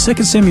sin in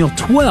 2 Samuel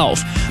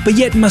 12, but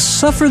yet must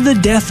suffer the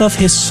death of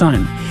his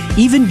son.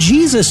 Even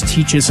Jesus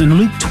teaches in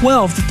Luke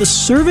 12 that the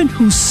servant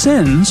who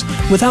sins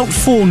without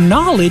full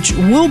knowledge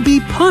will be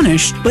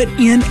punished, but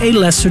in a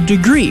lesser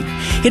degree.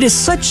 It is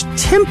such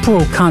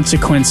temporal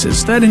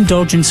consequences that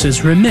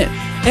indulgences remit.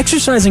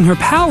 Exercising her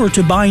power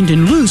to bind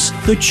and loose,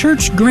 the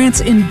Church grants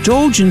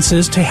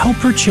indulgences to help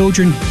her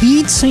children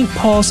heed St.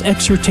 Paul's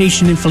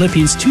exhortation in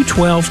Philippians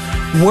 2:12,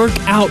 work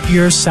out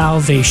your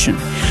salvation.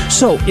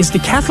 So, is the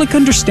Catholic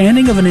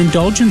understanding of an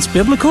indulgence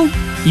biblical?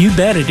 You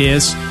bet it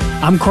is.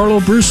 I'm Carlo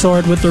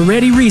Broussard with the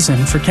ready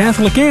reason for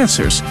Catholic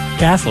Answers,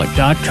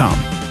 Catholic.com.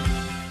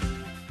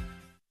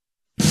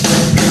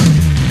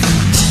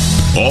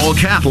 All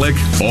Catholic,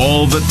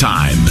 all the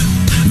time.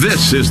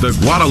 This is the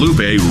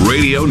Guadalupe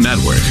Radio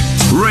Network.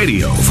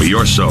 Radio for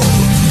your soul.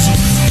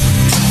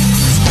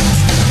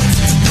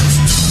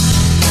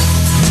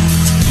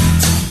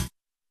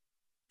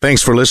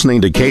 Thanks for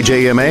listening to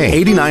KJMA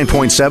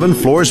 89.7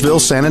 Floresville,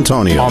 San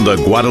Antonio on the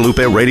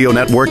Guadalupe Radio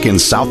Network in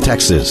South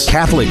Texas.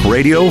 Catholic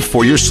radio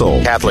for your soul.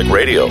 Catholic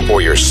radio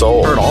for your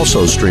soul. Heard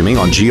also streaming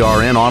on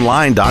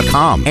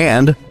grnonline.com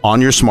and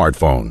on your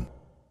smartphone.